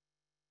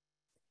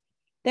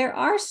 There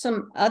are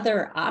some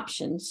other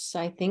options,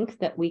 I think,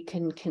 that we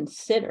can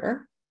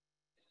consider.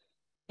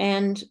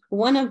 And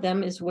one of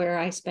them is where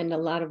I spend a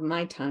lot of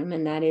my time,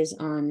 and that is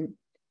on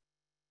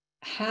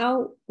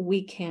how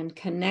we can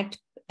connect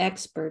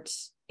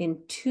experts in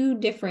 2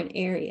 different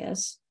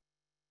areas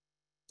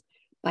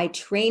by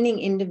training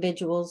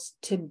individuals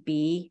to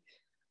be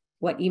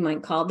what you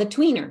might call the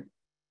tweener,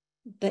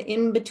 the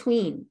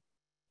in-between.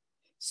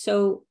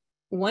 So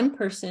one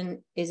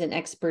person is an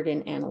expert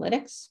in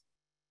analytics,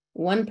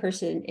 one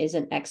person is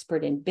an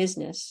expert in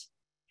business,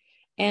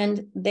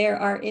 and there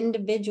are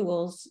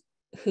individuals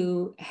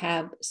who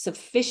have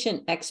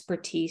sufficient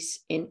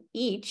expertise in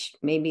each,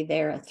 maybe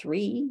they're a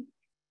 3,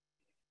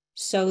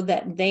 so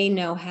that they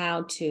know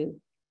how to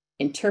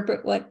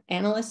interpret what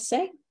analysts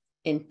say,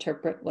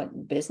 interpret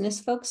what business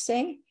folks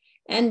say,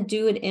 and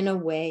do it in a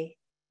way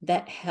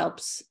that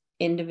helps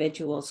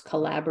individuals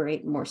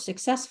collaborate more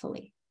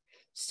successfully.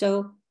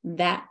 So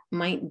that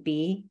might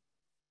be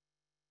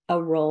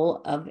a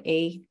role of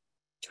a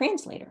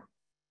translator.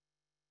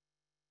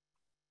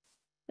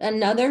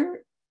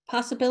 Another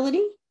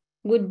possibility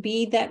would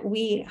be that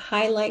we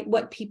highlight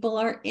what people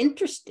are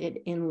interested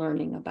in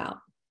learning about.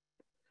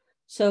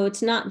 So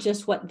it's not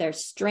just what their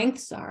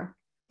strengths are,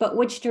 but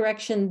which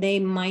direction they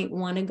might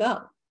want to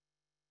go.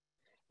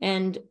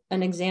 And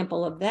an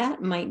example of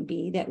that might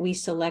be that we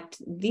select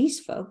these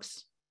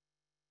folks,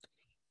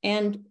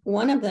 and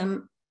one of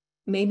them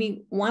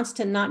maybe wants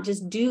to not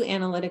just do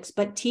analytics,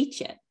 but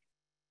teach it.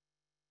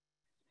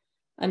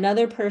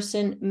 Another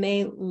person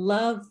may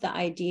love the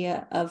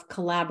idea of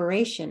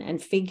collaboration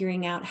and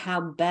figuring out how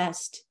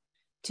best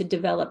to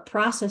develop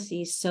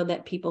processes so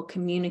that people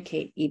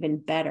communicate even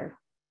better.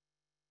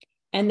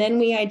 And then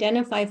we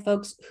identify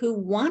folks who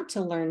want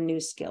to learn new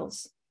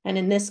skills. And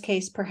in this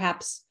case,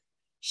 perhaps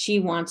she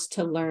wants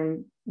to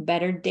learn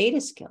better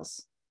data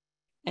skills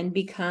and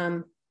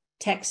become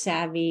tech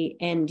savvy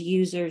end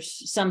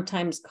users,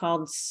 sometimes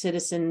called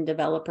citizen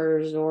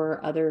developers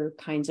or other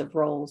kinds of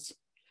roles.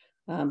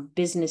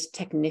 Business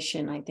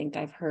technician, I think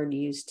I've heard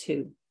used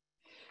too.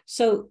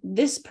 So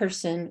this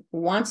person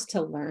wants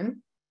to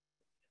learn,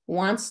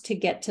 wants to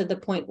get to the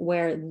point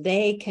where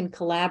they can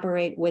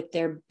collaborate with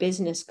their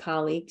business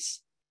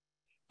colleagues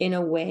in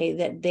a way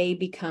that they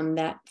become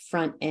that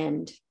front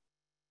end,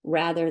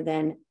 rather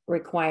than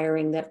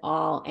requiring that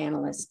all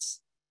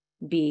analysts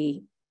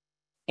be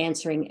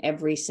answering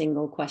every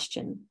single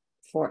question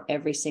for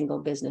every single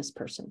business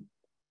person.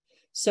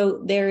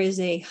 So there is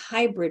a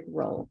hybrid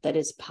role that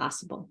is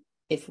possible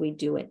if we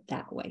do it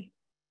that way.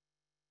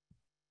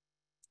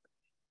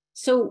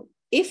 So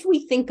if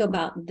we think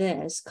about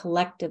this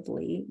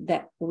collectively,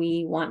 that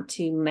we want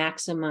to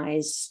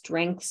maximize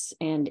strengths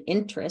and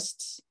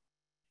interests,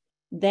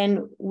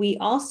 then we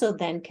also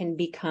then can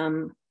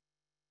become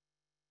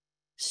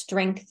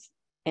strength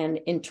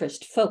and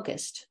interest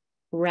focused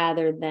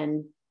rather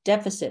than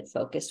deficit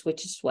focused,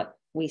 which is what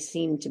we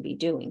seem to be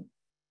doing.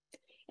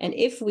 And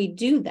if we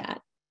do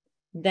that,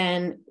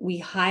 then we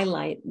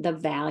highlight the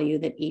value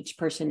that each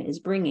person is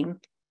bringing,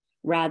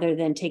 rather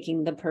than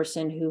taking the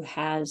person who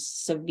has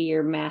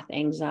severe math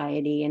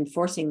anxiety and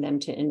forcing them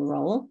to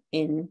enroll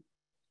in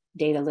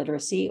data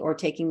literacy, or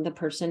taking the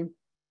person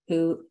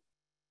who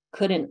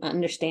couldn't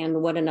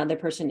understand what another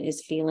person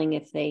is feeling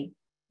if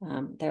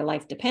their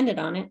life depended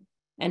on it,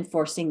 and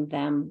forcing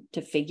them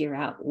to figure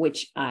out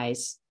which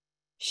eyes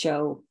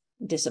show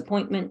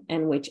disappointment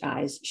and which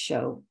eyes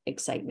show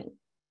excitement.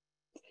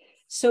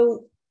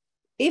 So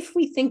if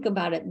we think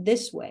about it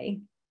this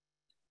way,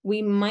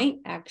 we might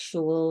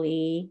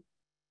actually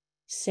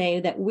say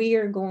that we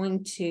are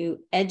going to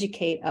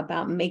educate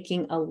about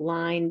making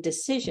aligned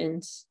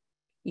decisions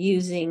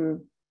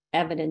using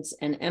evidence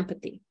and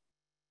empathy.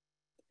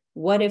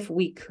 What if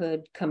we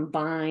could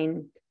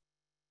combine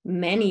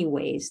many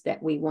ways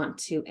that we want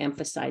to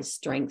emphasize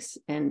strengths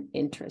and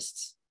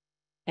interests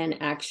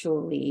and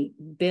actually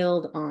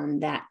build on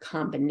that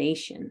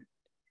combination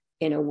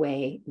in a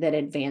way that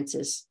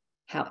advances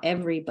how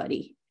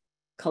everybody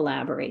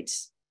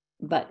collaborates,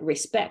 but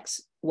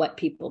respects what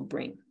people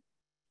bring?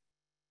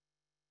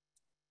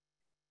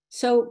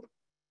 So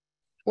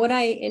what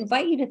I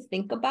invite you to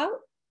think about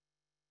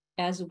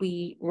as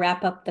we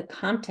wrap up the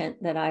content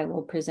that I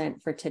will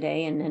present for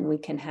today, and then we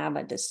can have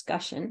a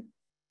discussion,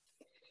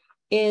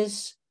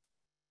 is,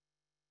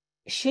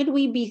 should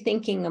we be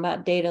thinking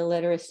about data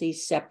literacy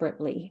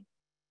separately,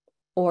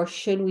 or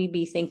should we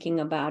be thinking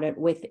about it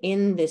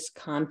within this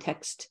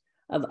context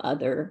of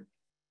other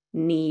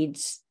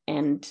needs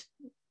and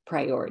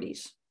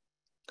priorities?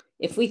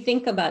 If we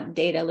think about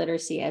data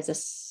literacy as a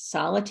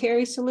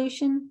solitary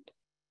solution,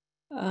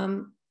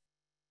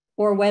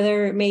 or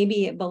whether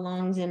maybe it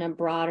belongs in a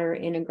broader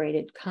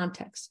integrated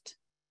context.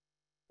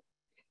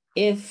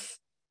 If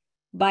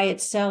by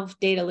itself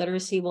data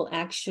literacy will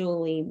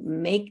actually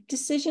make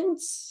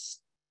decisions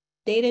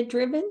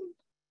data-driven,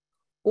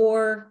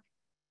 or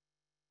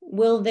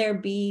will there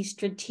be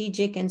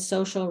strategic and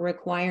social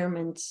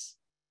requirements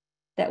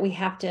that we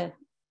have to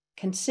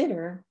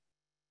consider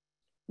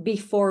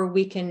before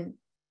we can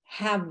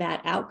have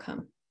that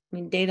outcome? I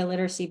mean, data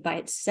literacy by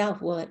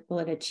itself, will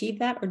it achieve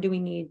that, or do we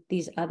need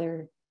these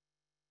other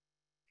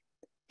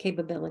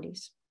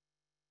capabilities?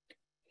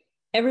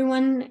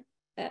 Everyone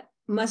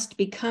must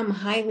become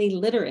highly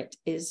literate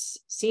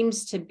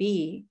seems to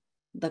be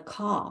the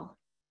call.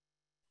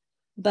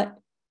 But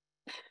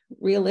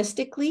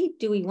realistically,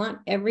 do we want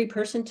every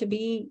person to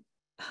be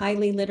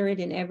highly literate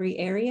in every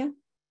area?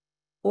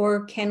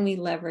 Or can we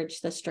leverage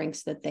the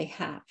strengths that they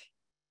have?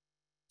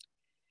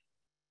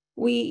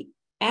 We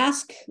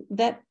ask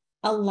that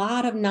a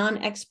lot of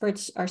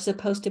non-experts are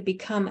supposed to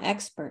become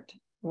expert.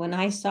 When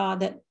I saw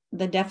that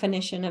the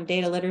definition of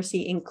data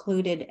literacy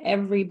included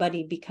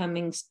everybody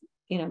becoming,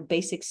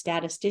 basic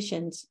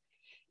statisticians,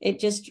 it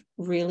just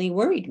really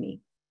worried me.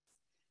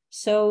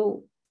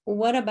 So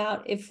what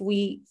about if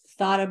we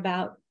thought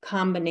about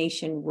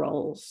combination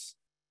roles,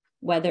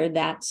 whether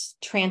that's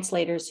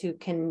translators who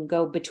can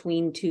go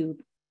between two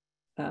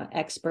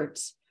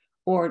experts,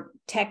 or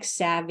tech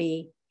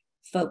savvy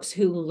folks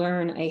who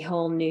learn a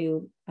whole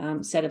new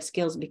set of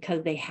skills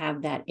because they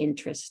have that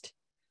interest,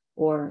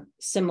 or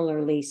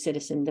similarly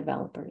citizen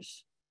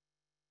developers.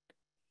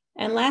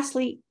 And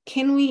lastly,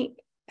 can we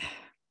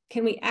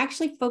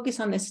actually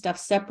focus on this stuff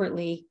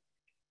separately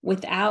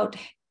without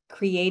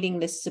creating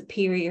this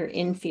superior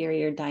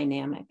inferior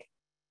dynamic?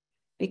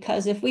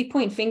 Because if we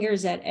point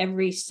fingers at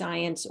every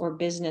science or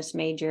business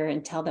major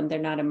and tell them they're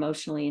not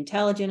emotionally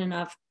intelligent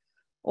enough,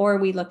 or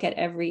we look at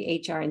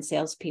every HR and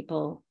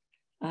salespeople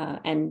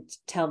and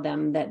tell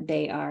them that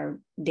they are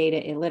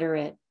data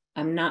illiterate,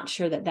 I'm not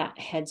sure that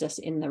heads us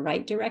in the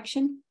right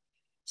direction.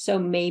 So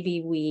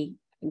maybe we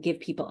give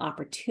people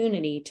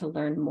opportunity to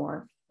learn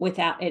more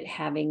without it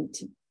having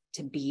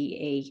to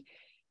be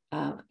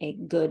a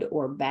good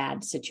or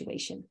bad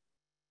situation.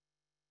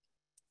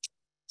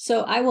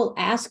 So I will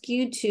ask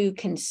you to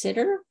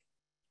consider,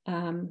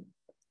 can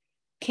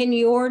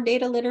your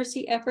data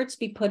literacy efforts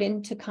be put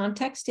into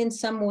context in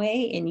some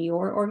way in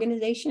your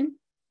organization?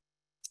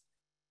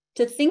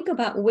 To think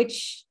about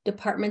which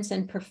departments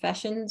and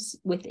professions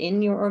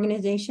within your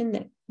organization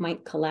that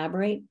might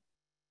collaborate.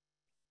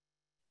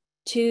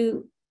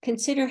 To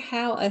consider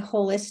how a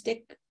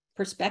holistic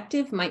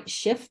perspective might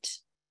shift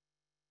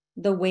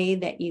the way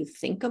that you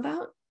think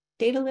about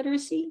data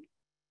literacy.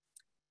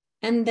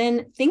 And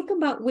then think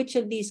about which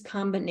of these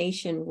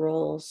combination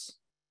roles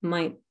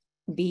might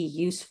be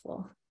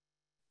useful,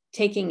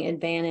 taking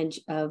advantage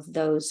of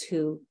those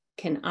who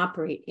can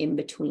operate in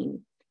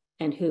between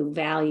and who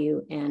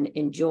value and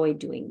enjoy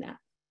doing that.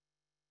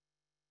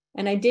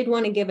 And I did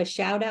want to give a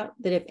shout out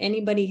that if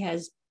anybody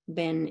has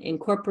been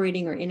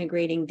incorporating or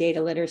integrating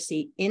data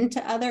literacy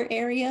into other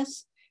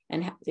areas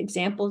and have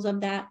examples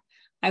of that,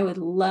 I would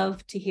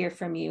love to hear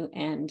from you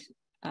and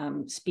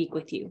speak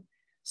with you.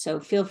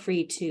 So feel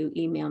free to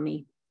email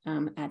me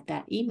at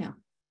that email.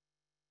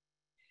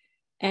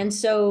 And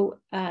so,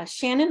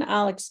 Shannon,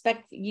 I'll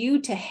expect you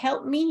to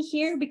help me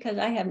here because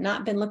I have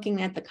not been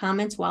looking at the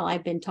comments while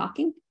I've been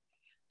talking.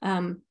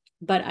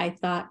 But I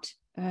thought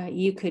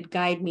you could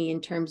guide me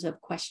in terms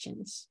of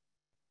questions.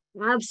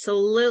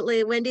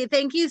 Absolutely, Wendy.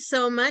 Thank you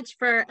so much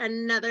for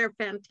another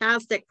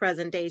fantastic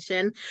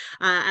presentation.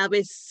 I'll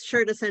be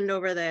sure to send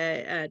over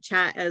the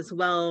chat as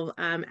well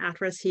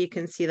after so you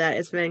can see that.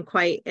 It's been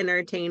quite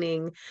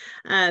entertaining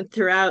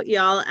throughout,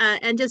 y'all.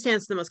 And just to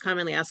answer the most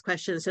commonly asked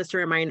questions, just a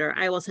reminder,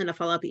 I will send a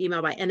follow-up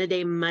email by end of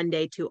day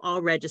Monday to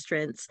all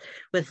registrants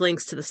with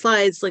links to the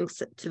slides,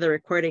 links to the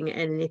recording,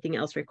 and anything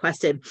else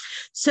requested.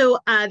 So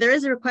there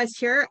is a request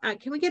here.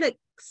 Can we get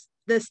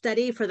the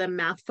study for the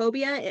math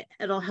phobia?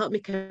 It'll help me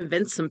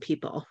convince some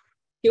people.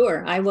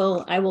 Sure, I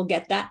will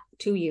get that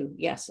to you.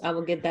 Yes, I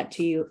will get that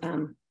to you,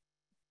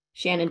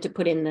 Shannon, to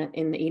put in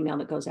the email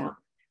that goes out.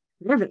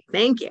 Perfect.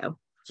 Thank you.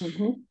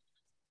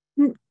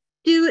 Mm-hmm.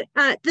 Do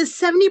the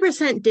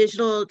 70%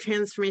 digital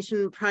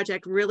transformation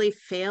project really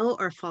fail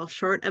or fall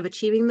short of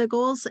achieving the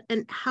goals?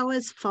 And how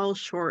is fall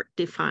short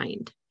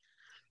defined?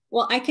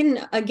 Well, I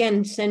can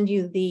again send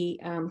you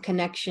the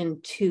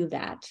connection to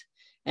that.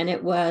 And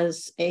it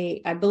was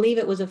I believe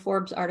it was a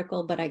Forbes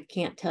article, but I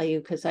can't tell you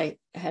because I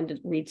had to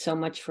read so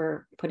much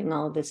for putting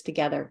all of this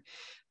together.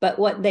 But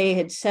what they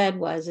had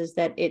said is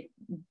that it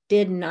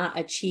did not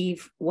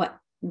achieve what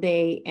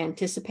they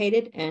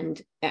anticipated. And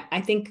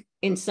I think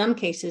in some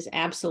cases,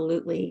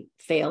 absolutely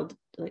failed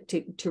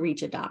to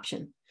reach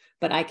adoption.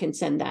 But I can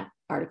send that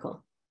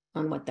article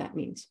on what that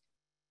means.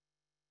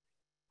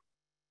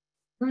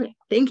 All right,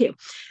 thank you.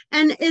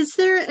 And is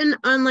there an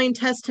online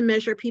test to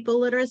measure people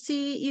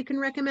literacy you can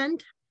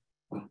recommend?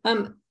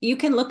 You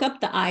can look up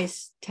the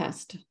EYES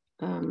test.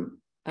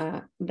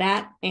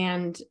 That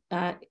and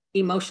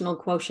emotional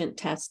quotient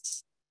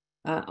tests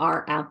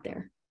are out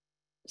there.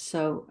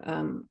 So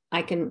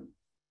I can,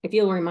 if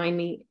you'll remind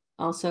me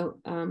also,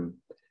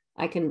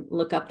 I can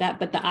look up that,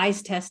 but the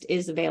EYES test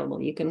is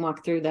available. You can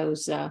walk through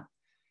those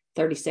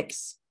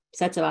 36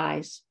 sets of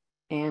eyes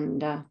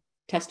and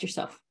test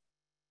yourself.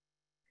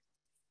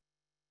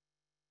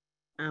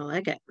 I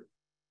like it.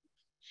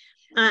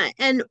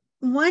 And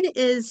why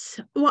is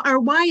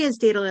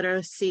data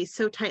literacy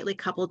so tightly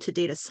coupled to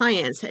data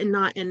science and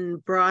not in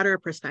broader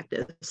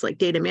perspectives like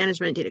data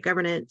management, data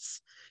governance,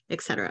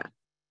 et cetera?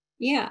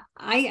 Yeah,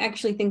 I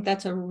actually think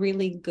that's a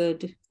really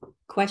good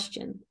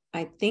question.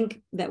 I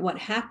think that what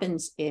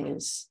happens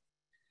is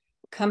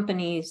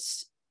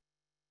companies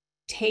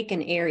take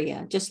an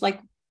area, just like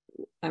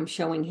I'm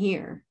showing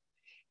here,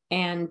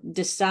 and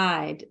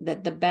decide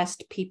that the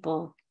best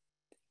people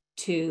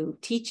to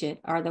teach it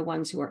are the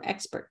ones who are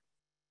expert,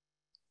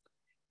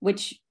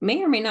 which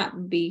may or may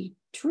not be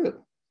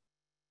true.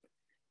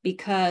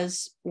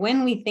 Because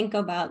when we think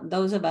about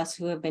those of us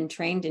who have been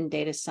trained in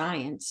data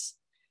science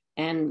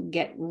and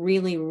get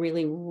really,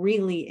 really,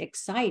 really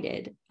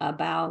excited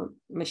about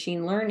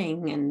machine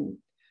learning and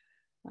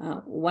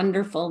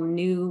wonderful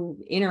new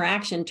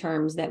interaction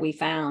terms that we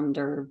found,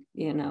 or,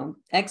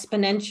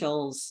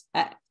 exponentials,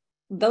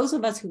 those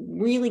of us who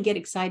really get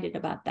excited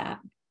about that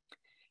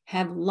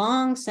have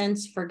long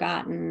since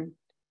forgotten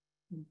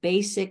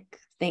basic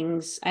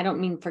things. I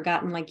don't mean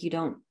forgotten like you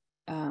don't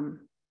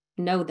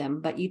know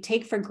them, but you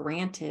take for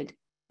granted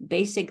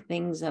basic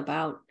things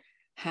about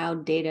how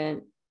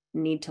data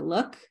need to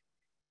look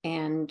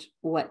and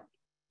what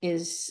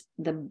is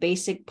the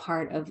basic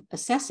part of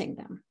assessing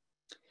them.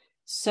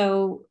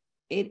 So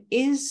it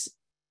is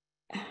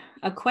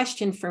a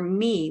question for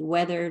me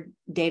whether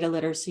data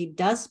literacy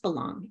does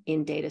belong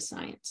in data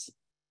science,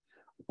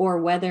 or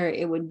whether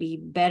it would be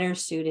better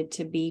suited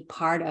to be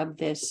part of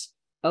this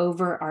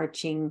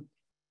overarching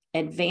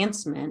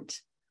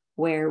advancement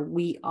where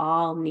we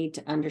all need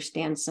to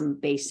understand some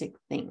basic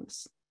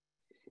things.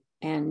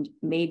 And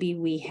maybe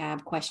we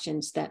have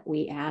questions that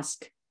we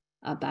ask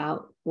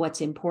about what's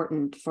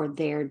important for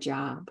their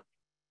job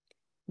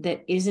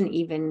that isn't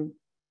even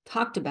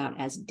talked about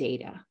as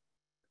data,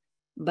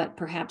 but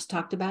perhaps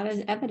talked about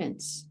as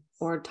evidence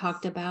or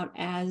talked about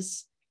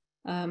as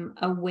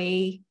a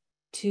way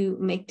to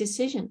make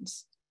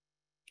decisions.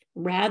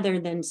 Rather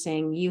than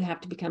saying you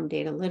have to become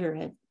data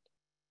literate,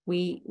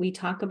 we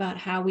talk about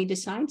how we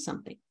decide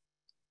something.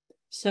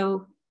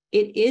 So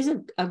it is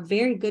a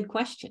very good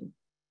question.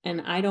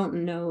 And I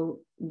don't know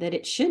that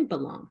it should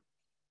belong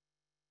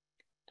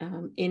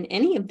in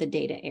any of the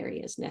data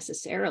areas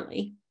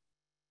necessarily.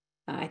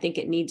 I think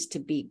it needs to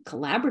be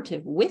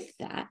collaborative with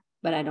that,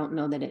 but I don't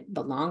know that it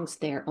belongs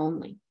there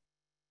only.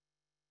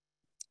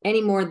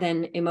 Any more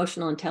than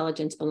emotional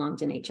intelligence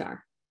belongs in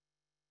HR.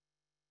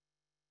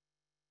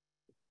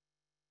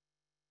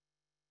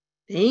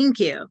 Thank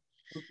you.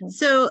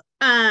 So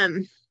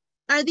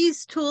are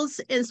these tools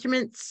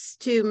instruments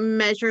to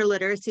measure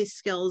literacy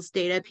skills,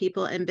 data,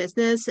 people, and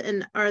business?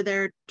 And are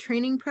there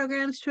training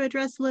programs to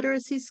address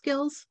literacy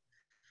skills?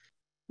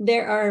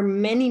 There are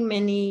many,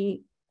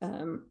 many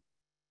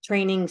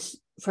trainings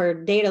for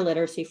data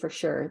literacy for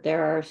sure.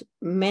 There are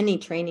many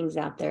trainings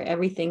out there,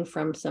 everything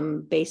from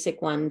some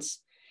basic ones.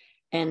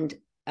 And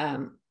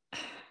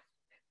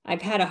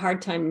I've had a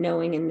hard time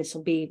knowing, and this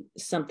will be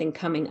something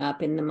coming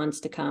up in the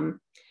months to come.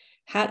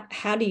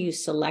 How do you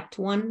select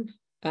one?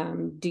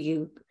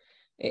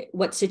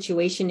 What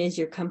situation is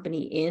your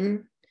company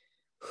in?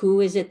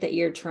 Who is it that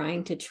you're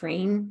trying to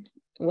train?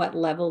 What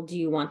level do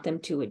you want them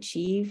to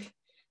achieve?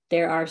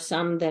 There are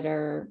some that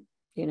are,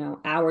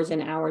 hours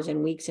and hours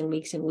and weeks and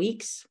weeks and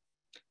weeks.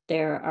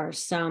 There are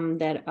some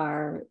that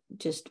are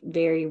just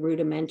very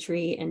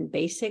rudimentary and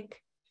basic.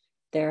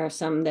 There are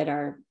some that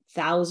are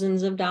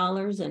thousands of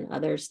dollars and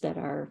others that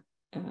are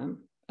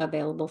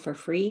available for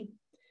free.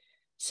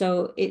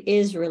 So it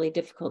is really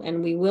difficult.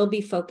 And we will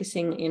be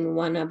focusing in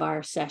one of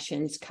our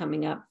sessions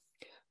coming up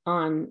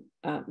on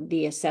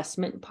the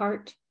assessment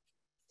part.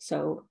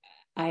 So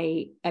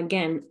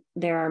again,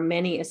 there are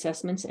many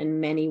assessments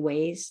and many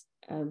ways.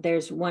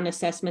 There's one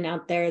assessment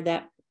out there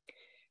that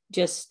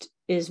just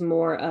is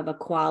more of a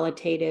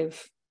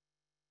qualitative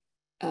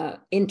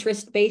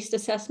interest-based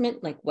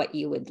assessment, like what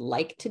you would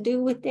like to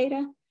do with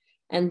data.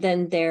 And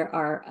then there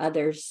are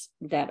others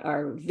that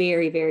are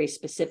very, very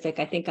specific.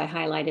 I think I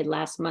highlighted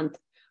last month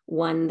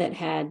one that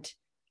had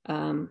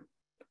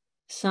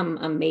some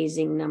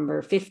amazing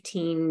number,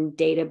 15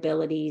 data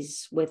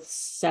abilities with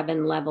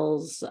 7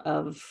 levels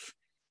of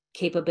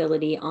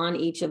capability on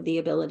each of the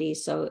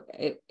abilities. So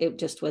it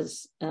just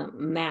was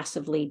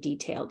massively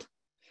detailed.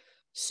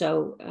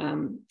 So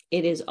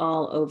it is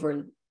all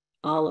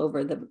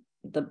over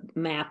the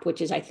map,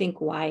 which is, I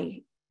think,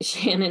 why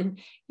Shannon,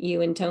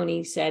 you and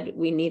Tony said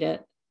we need a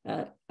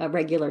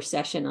regular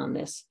session on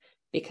this,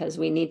 because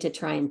we need to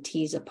try and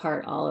tease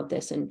apart all of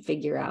this and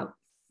figure out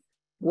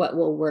what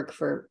will work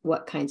for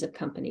what kinds of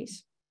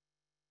companies.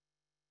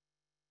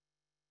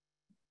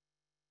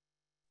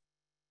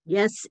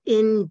 Yes,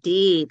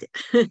 indeed.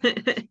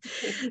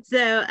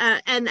 So,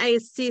 and I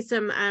see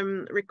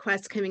some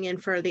requests coming in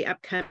for the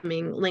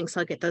upcoming links.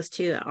 I'll get those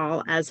to you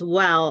all as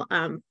well.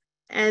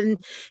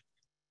 And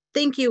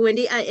thank you,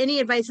 Wendy.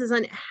 Any advices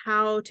on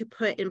how to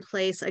put in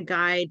place a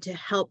guide to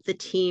help the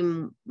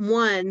team,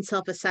 one,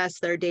 self-assess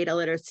their data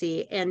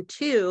literacy, and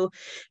two,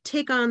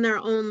 take on their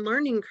own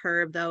learning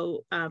curve,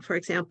 though, for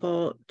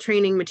example,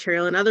 training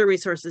material and other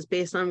resources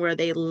based on where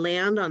they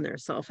land on their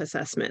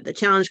self-assessment? The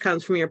challenge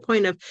comes from your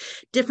point of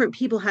different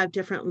people have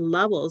different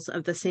levels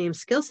of the same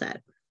skill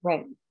set.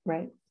 Right.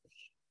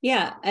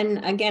 Yeah.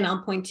 And again,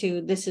 I'll point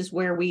to, this is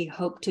where we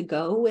hope to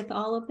go with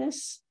all of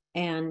this.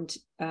 And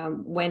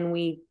when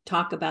we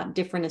talk about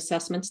different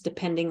assessments,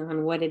 depending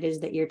on what it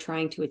is that you're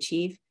trying to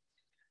achieve,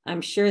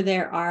 I'm sure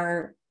there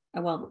are,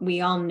 well,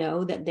 we all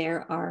know that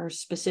there are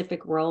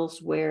specific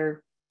roles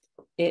where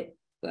it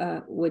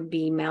would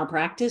be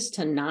malpractice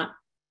to not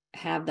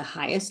have the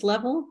highest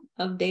level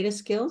of data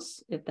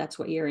skills, if that's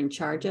what you're in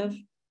charge of.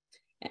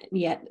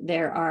 Yet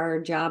there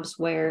are jobs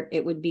where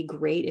it would be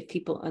great if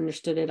people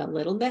understood it a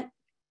little bit.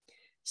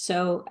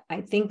 So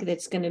I think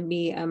that's going to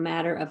be a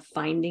matter of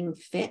finding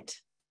fit.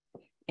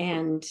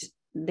 And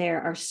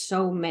there are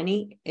so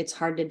many, it's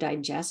hard to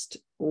digest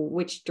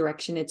which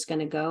direction it's going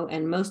to go.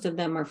 And most of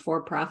them are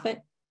for-profit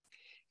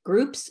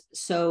groups.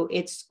 So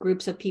it's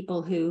groups of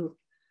people who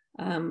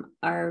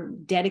are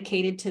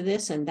dedicated to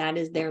this, and that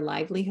is their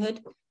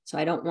livelihood. So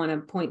I don't want to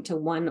point to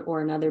one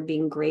or another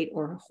being great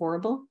or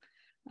horrible.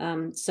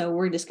 So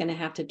we're just going to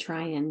have to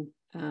try and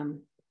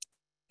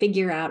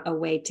figure out a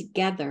way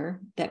together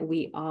that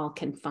we all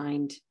can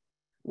find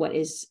what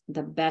is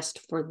the best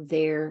for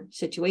their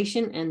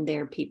situation and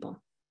their people.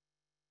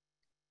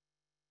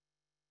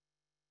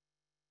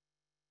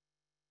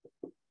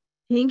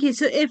 Thank you.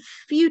 So if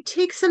you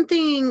take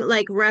something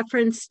like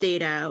reference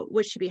data,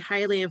 which should be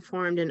highly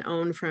informed and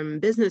owned from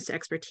business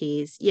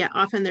expertise, yet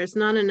often there's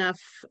not enough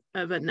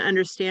of an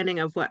understanding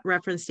of what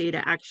reference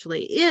data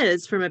actually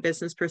is from a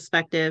business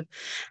perspective,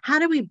 how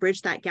do we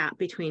bridge that gap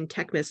between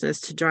tech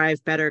business to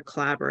drive better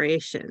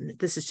collaboration?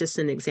 This is just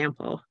an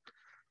example.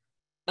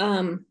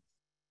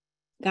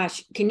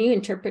 Gosh, can you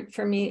interpret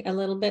for me a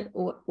little bit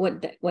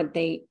what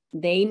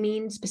they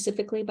mean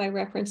specifically by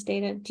reference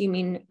data? Do you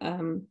mean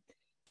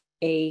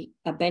a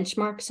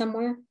benchmark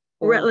somewhere,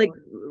 or Like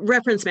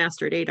reference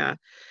master data?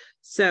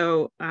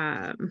 So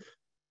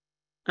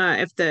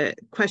if the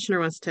questioner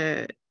wants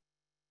to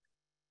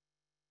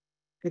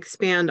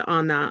expand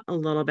on that a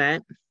little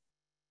bit.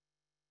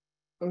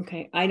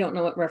 Okay, I don't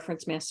know what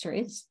reference master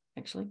is,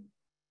 actually.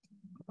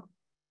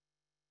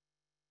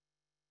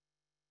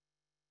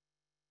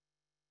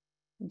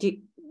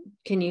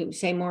 Can you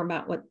say more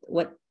about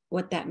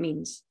what that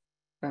means,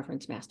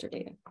 reference master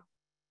data?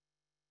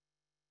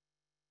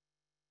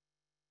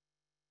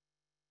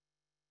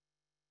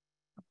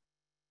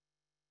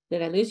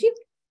 Did I lose you?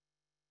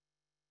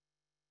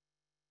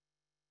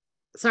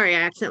 Sorry,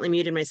 I accidentally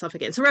muted myself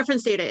again. So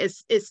reference data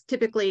is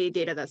typically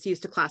data that's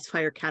used to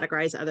classify or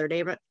categorize other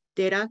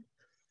data.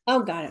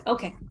 Oh, got it.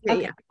 Okay. Yeah,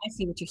 Okay. yeah. I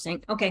see what you're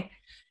saying. Okay.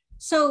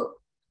 So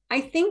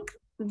I think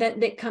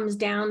that comes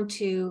down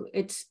to,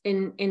 it's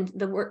in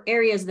the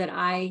areas that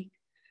I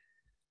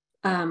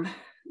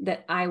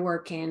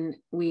work in,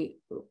 we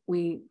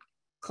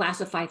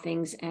classify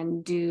things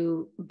and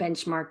do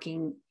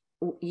benchmarking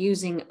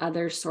using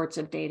other sorts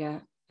of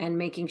data and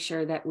making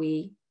sure that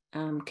we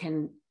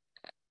can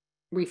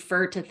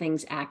refer to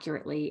things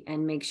accurately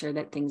and make sure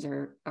that things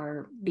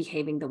are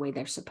behaving the way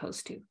they're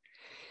supposed to.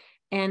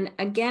 And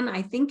again,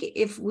 I think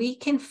if we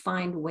can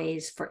find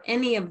ways for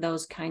any of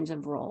those kinds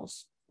of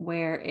roles,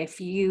 where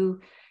if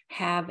you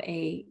have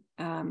a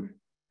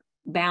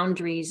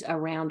boundaries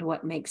around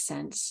what makes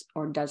sense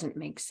or doesn't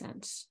make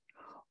sense,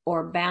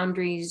 or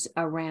boundaries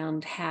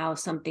around how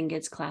something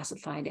gets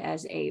classified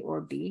as A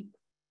or B,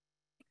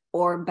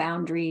 or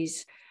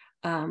boundaries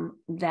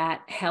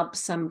that help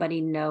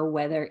somebody know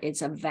whether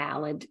it's a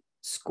valid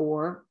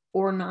score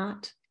or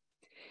not.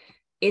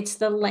 It's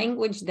the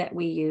language that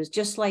we use,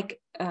 just like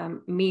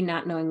me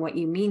not knowing what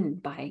you mean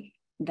by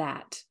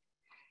that.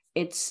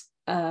 It's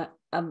a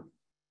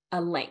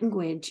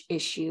language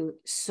issue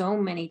so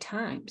many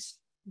times,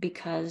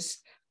 because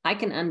I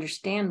can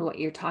understand what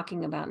you're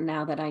talking about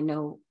now that I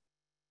know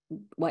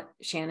what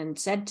Shannon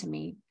said to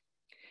me,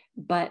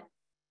 but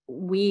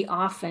we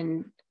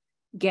often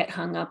get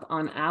hung up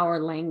on our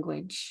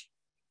language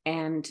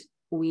and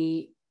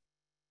we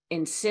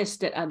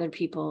insist that other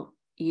people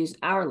use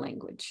our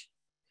language.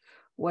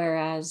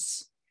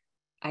 Whereas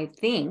I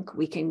think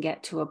we can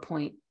get to a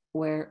point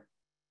where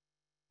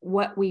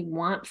what we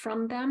want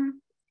from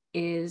them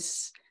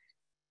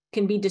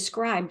can be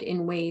described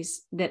in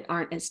ways that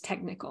aren't as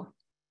technical,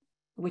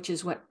 which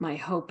is what my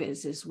hope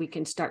is we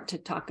can start to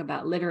talk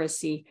about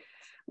literacy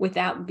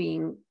without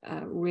being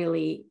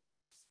really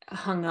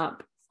hung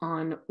up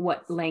on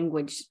what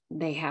language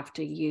they have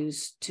to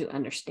use to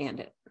understand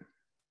it.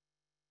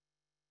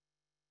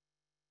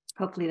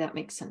 Hopefully that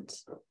makes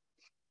sense.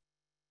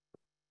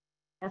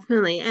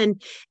 Definitely.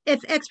 And if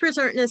experts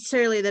aren't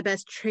necessarily the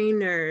best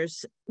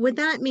trainers, would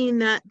that mean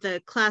that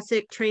the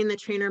classic train the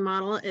trainer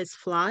model is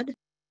flawed?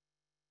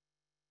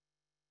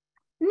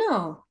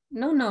 No.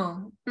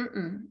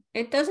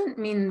 It doesn't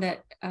mean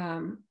that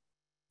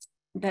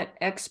that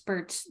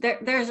experts,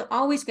 there's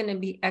always going to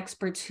be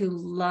experts who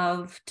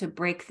love to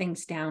break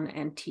things down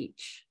and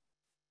teach.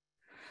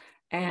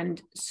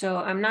 And so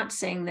I'm not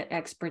saying that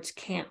experts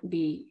can't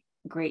be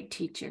great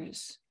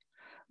teachers,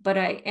 but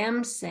I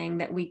am saying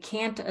that we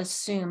can't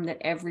assume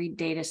that every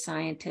data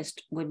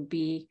scientist would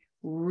be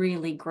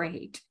really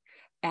great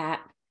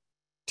at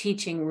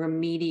teaching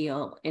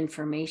remedial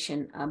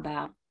information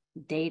about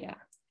data,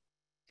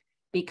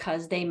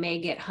 because they may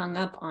get hung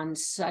up on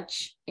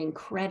such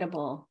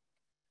incredible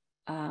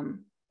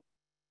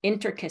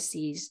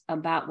intricacies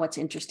about what's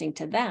interesting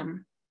to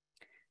them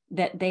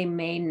that they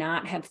may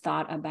not have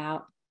thought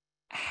about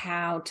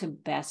how to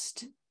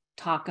best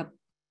talk about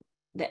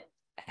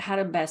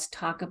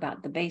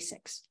the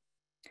basics.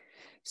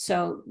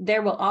 So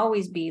there will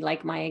always be,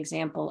 like my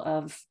example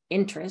of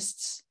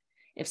interests,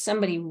 if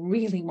somebody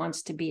really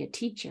wants to be a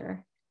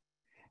teacher,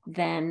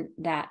 then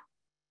that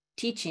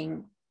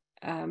teaching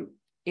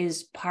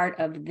is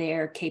part of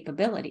their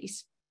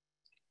capabilities.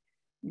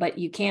 But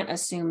you can't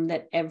assume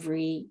that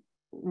every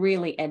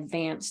really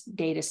advanced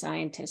data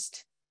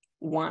scientist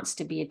wants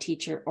to be a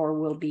teacher or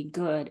will be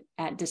good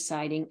at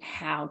deciding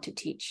how to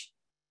teach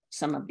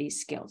some of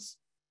these skills.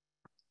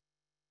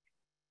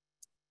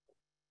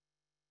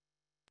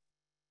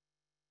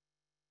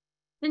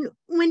 And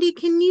Wendy,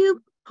 can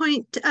you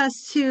point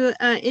us to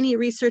any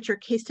research or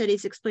case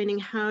studies explaining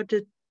how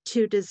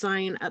to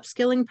design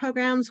upskilling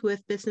programs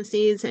with business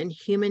needs and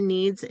human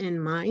needs in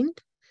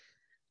mind?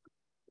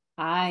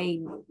 I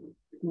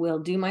will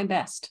do my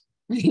best.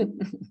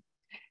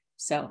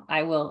 So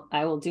I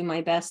will do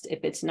my best. If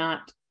it's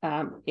not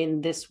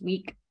in this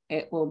week,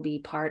 it will be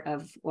part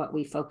of what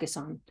we focus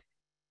on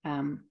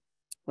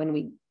when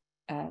we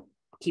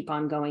keep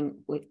on going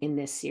in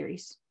this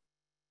series.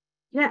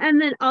 Yeah, and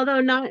then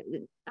although not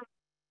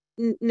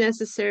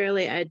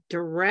necessarily a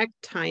direct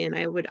tie-in,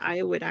 I would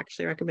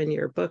actually recommend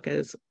your book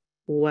as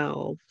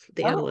well,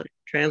 The Analytic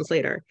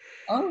Translator.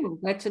 Oh,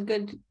 that's a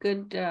good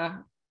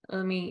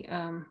let me,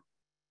 And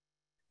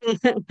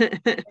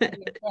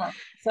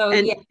so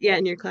yeah. Yeah,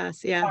 in your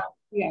class, yeah.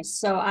 Yes,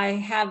 so I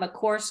have a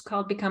course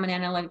called Become an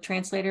Analytic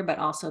Translator, but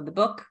also the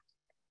book.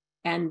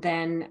 And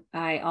then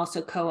I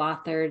also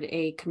co-authored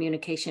a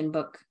communication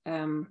book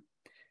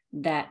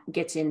that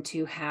gets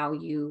into how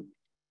you,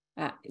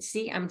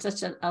 see, I'm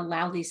such a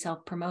lousy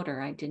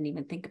self-promoter. I didn't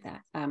even think of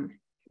that.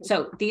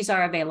 So these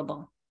are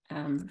available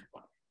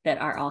that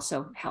are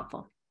also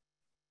helpful.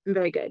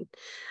 Very good.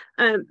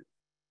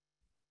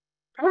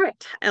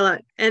 Perfect. I love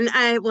it. And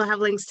I will have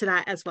links to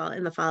that as well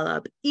in the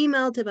follow-up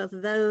email to both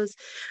of those.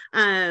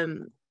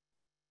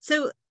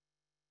 So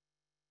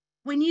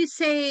when you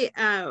say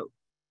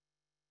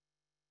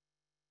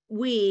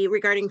we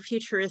regarding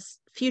future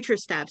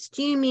steps,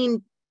 do you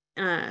mean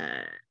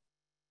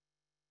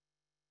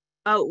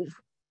oh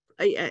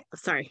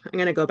sorry, I'm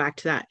going to go back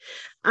to that.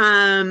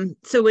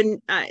 So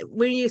when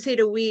you say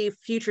to we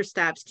future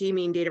steps, do you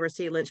mean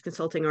Dataversity, Lynch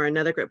Consulting, or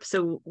another group?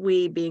 So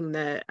we being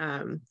the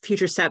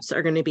future steps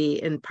are going to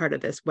be in part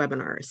of this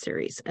webinar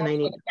series. And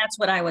that's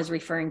what I was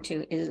referring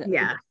to, is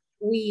yeah,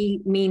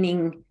 we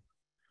meaning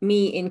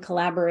me in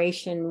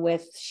collaboration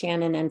with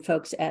Shannon and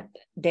folks at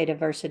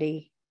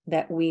Dataversity,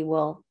 that we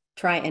will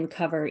try and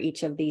cover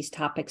each of these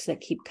topics that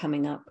keep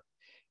coming up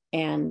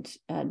and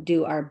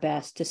do our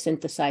best to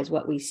synthesize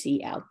what we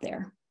see out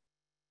there.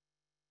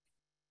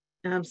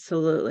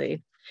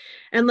 Absolutely.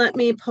 And let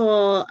me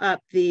pull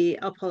up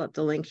I'll pull up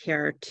the link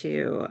here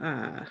to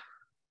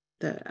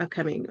the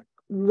upcoming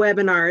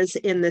webinars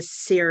in this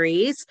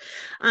series.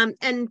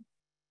 And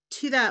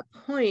to that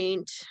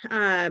point,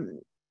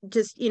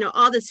 just,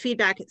 all this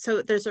feedback.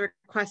 So there's a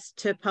request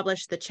to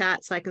publish the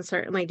chat, so I can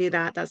certainly do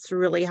that. That's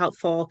really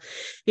helpful.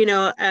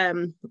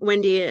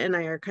 Wendy and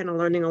I are kind of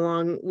learning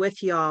along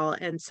with y'all.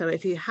 And so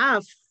if you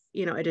have,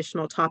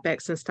 additional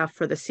topics and stuff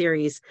for the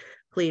series,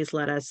 please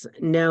let us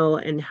know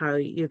and how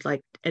you'd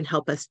like and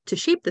help us to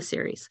shape the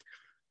series.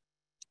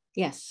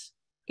 Yes.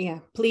 Yeah.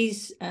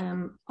 Please,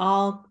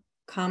 all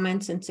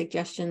comments and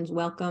suggestions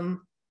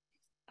welcome.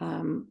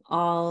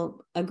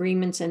 All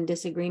agreements and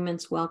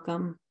disagreements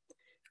welcome.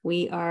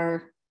 We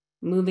are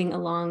moving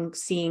along,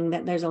 seeing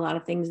that there's a lot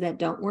of things that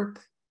don't work,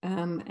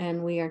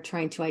 and we are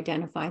trying to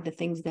identify the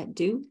things that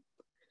do.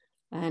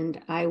 And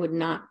I would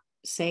not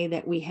say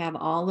that we have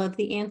all of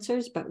the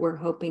answers, but we're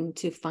hoping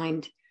to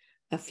find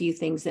a few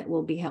things that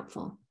will be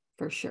helpful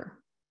for sure.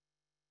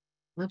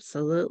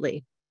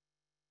 Absolutely.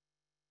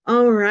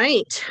 All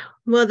right.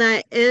 Well,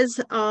 that is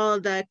all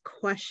the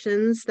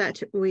questions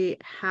that we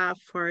have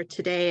for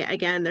today.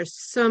 Again, there's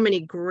so many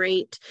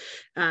great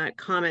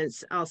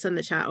comments. I'll send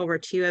the chat over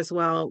to you as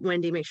well.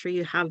 Wendy, make sure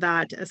you have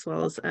that, as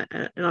well as,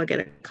 and I'll get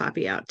a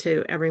copy out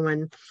to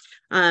everyone.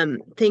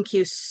 Thank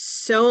you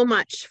so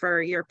much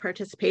for your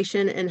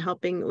participation in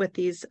helping with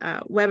these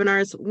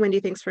webinars. Wendy,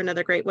 thanks for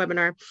another great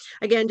webinar.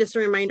 Again, just a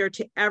reminder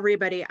to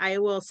everybody, I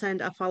will send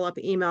a follow-up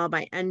email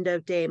by end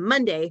of day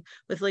Monday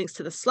with links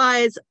to the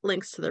slides,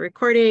 links to the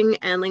recording,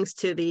 and links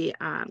to the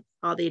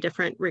all the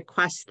different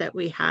requests that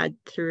we had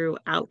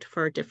throughout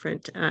for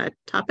different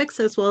topics,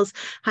 as well as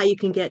how you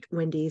can get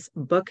Wendy's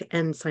book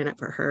and sign up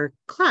for her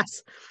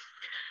class.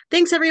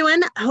 Thanks,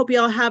 everyone. I hope you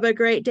all have a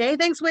great day.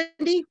 Thanks,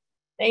 Wendy.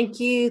 Thank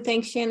you.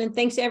 Thanks, Shannon.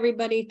 Thanks,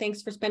 everybody.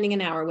 Thanks for spending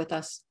an hour with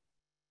us.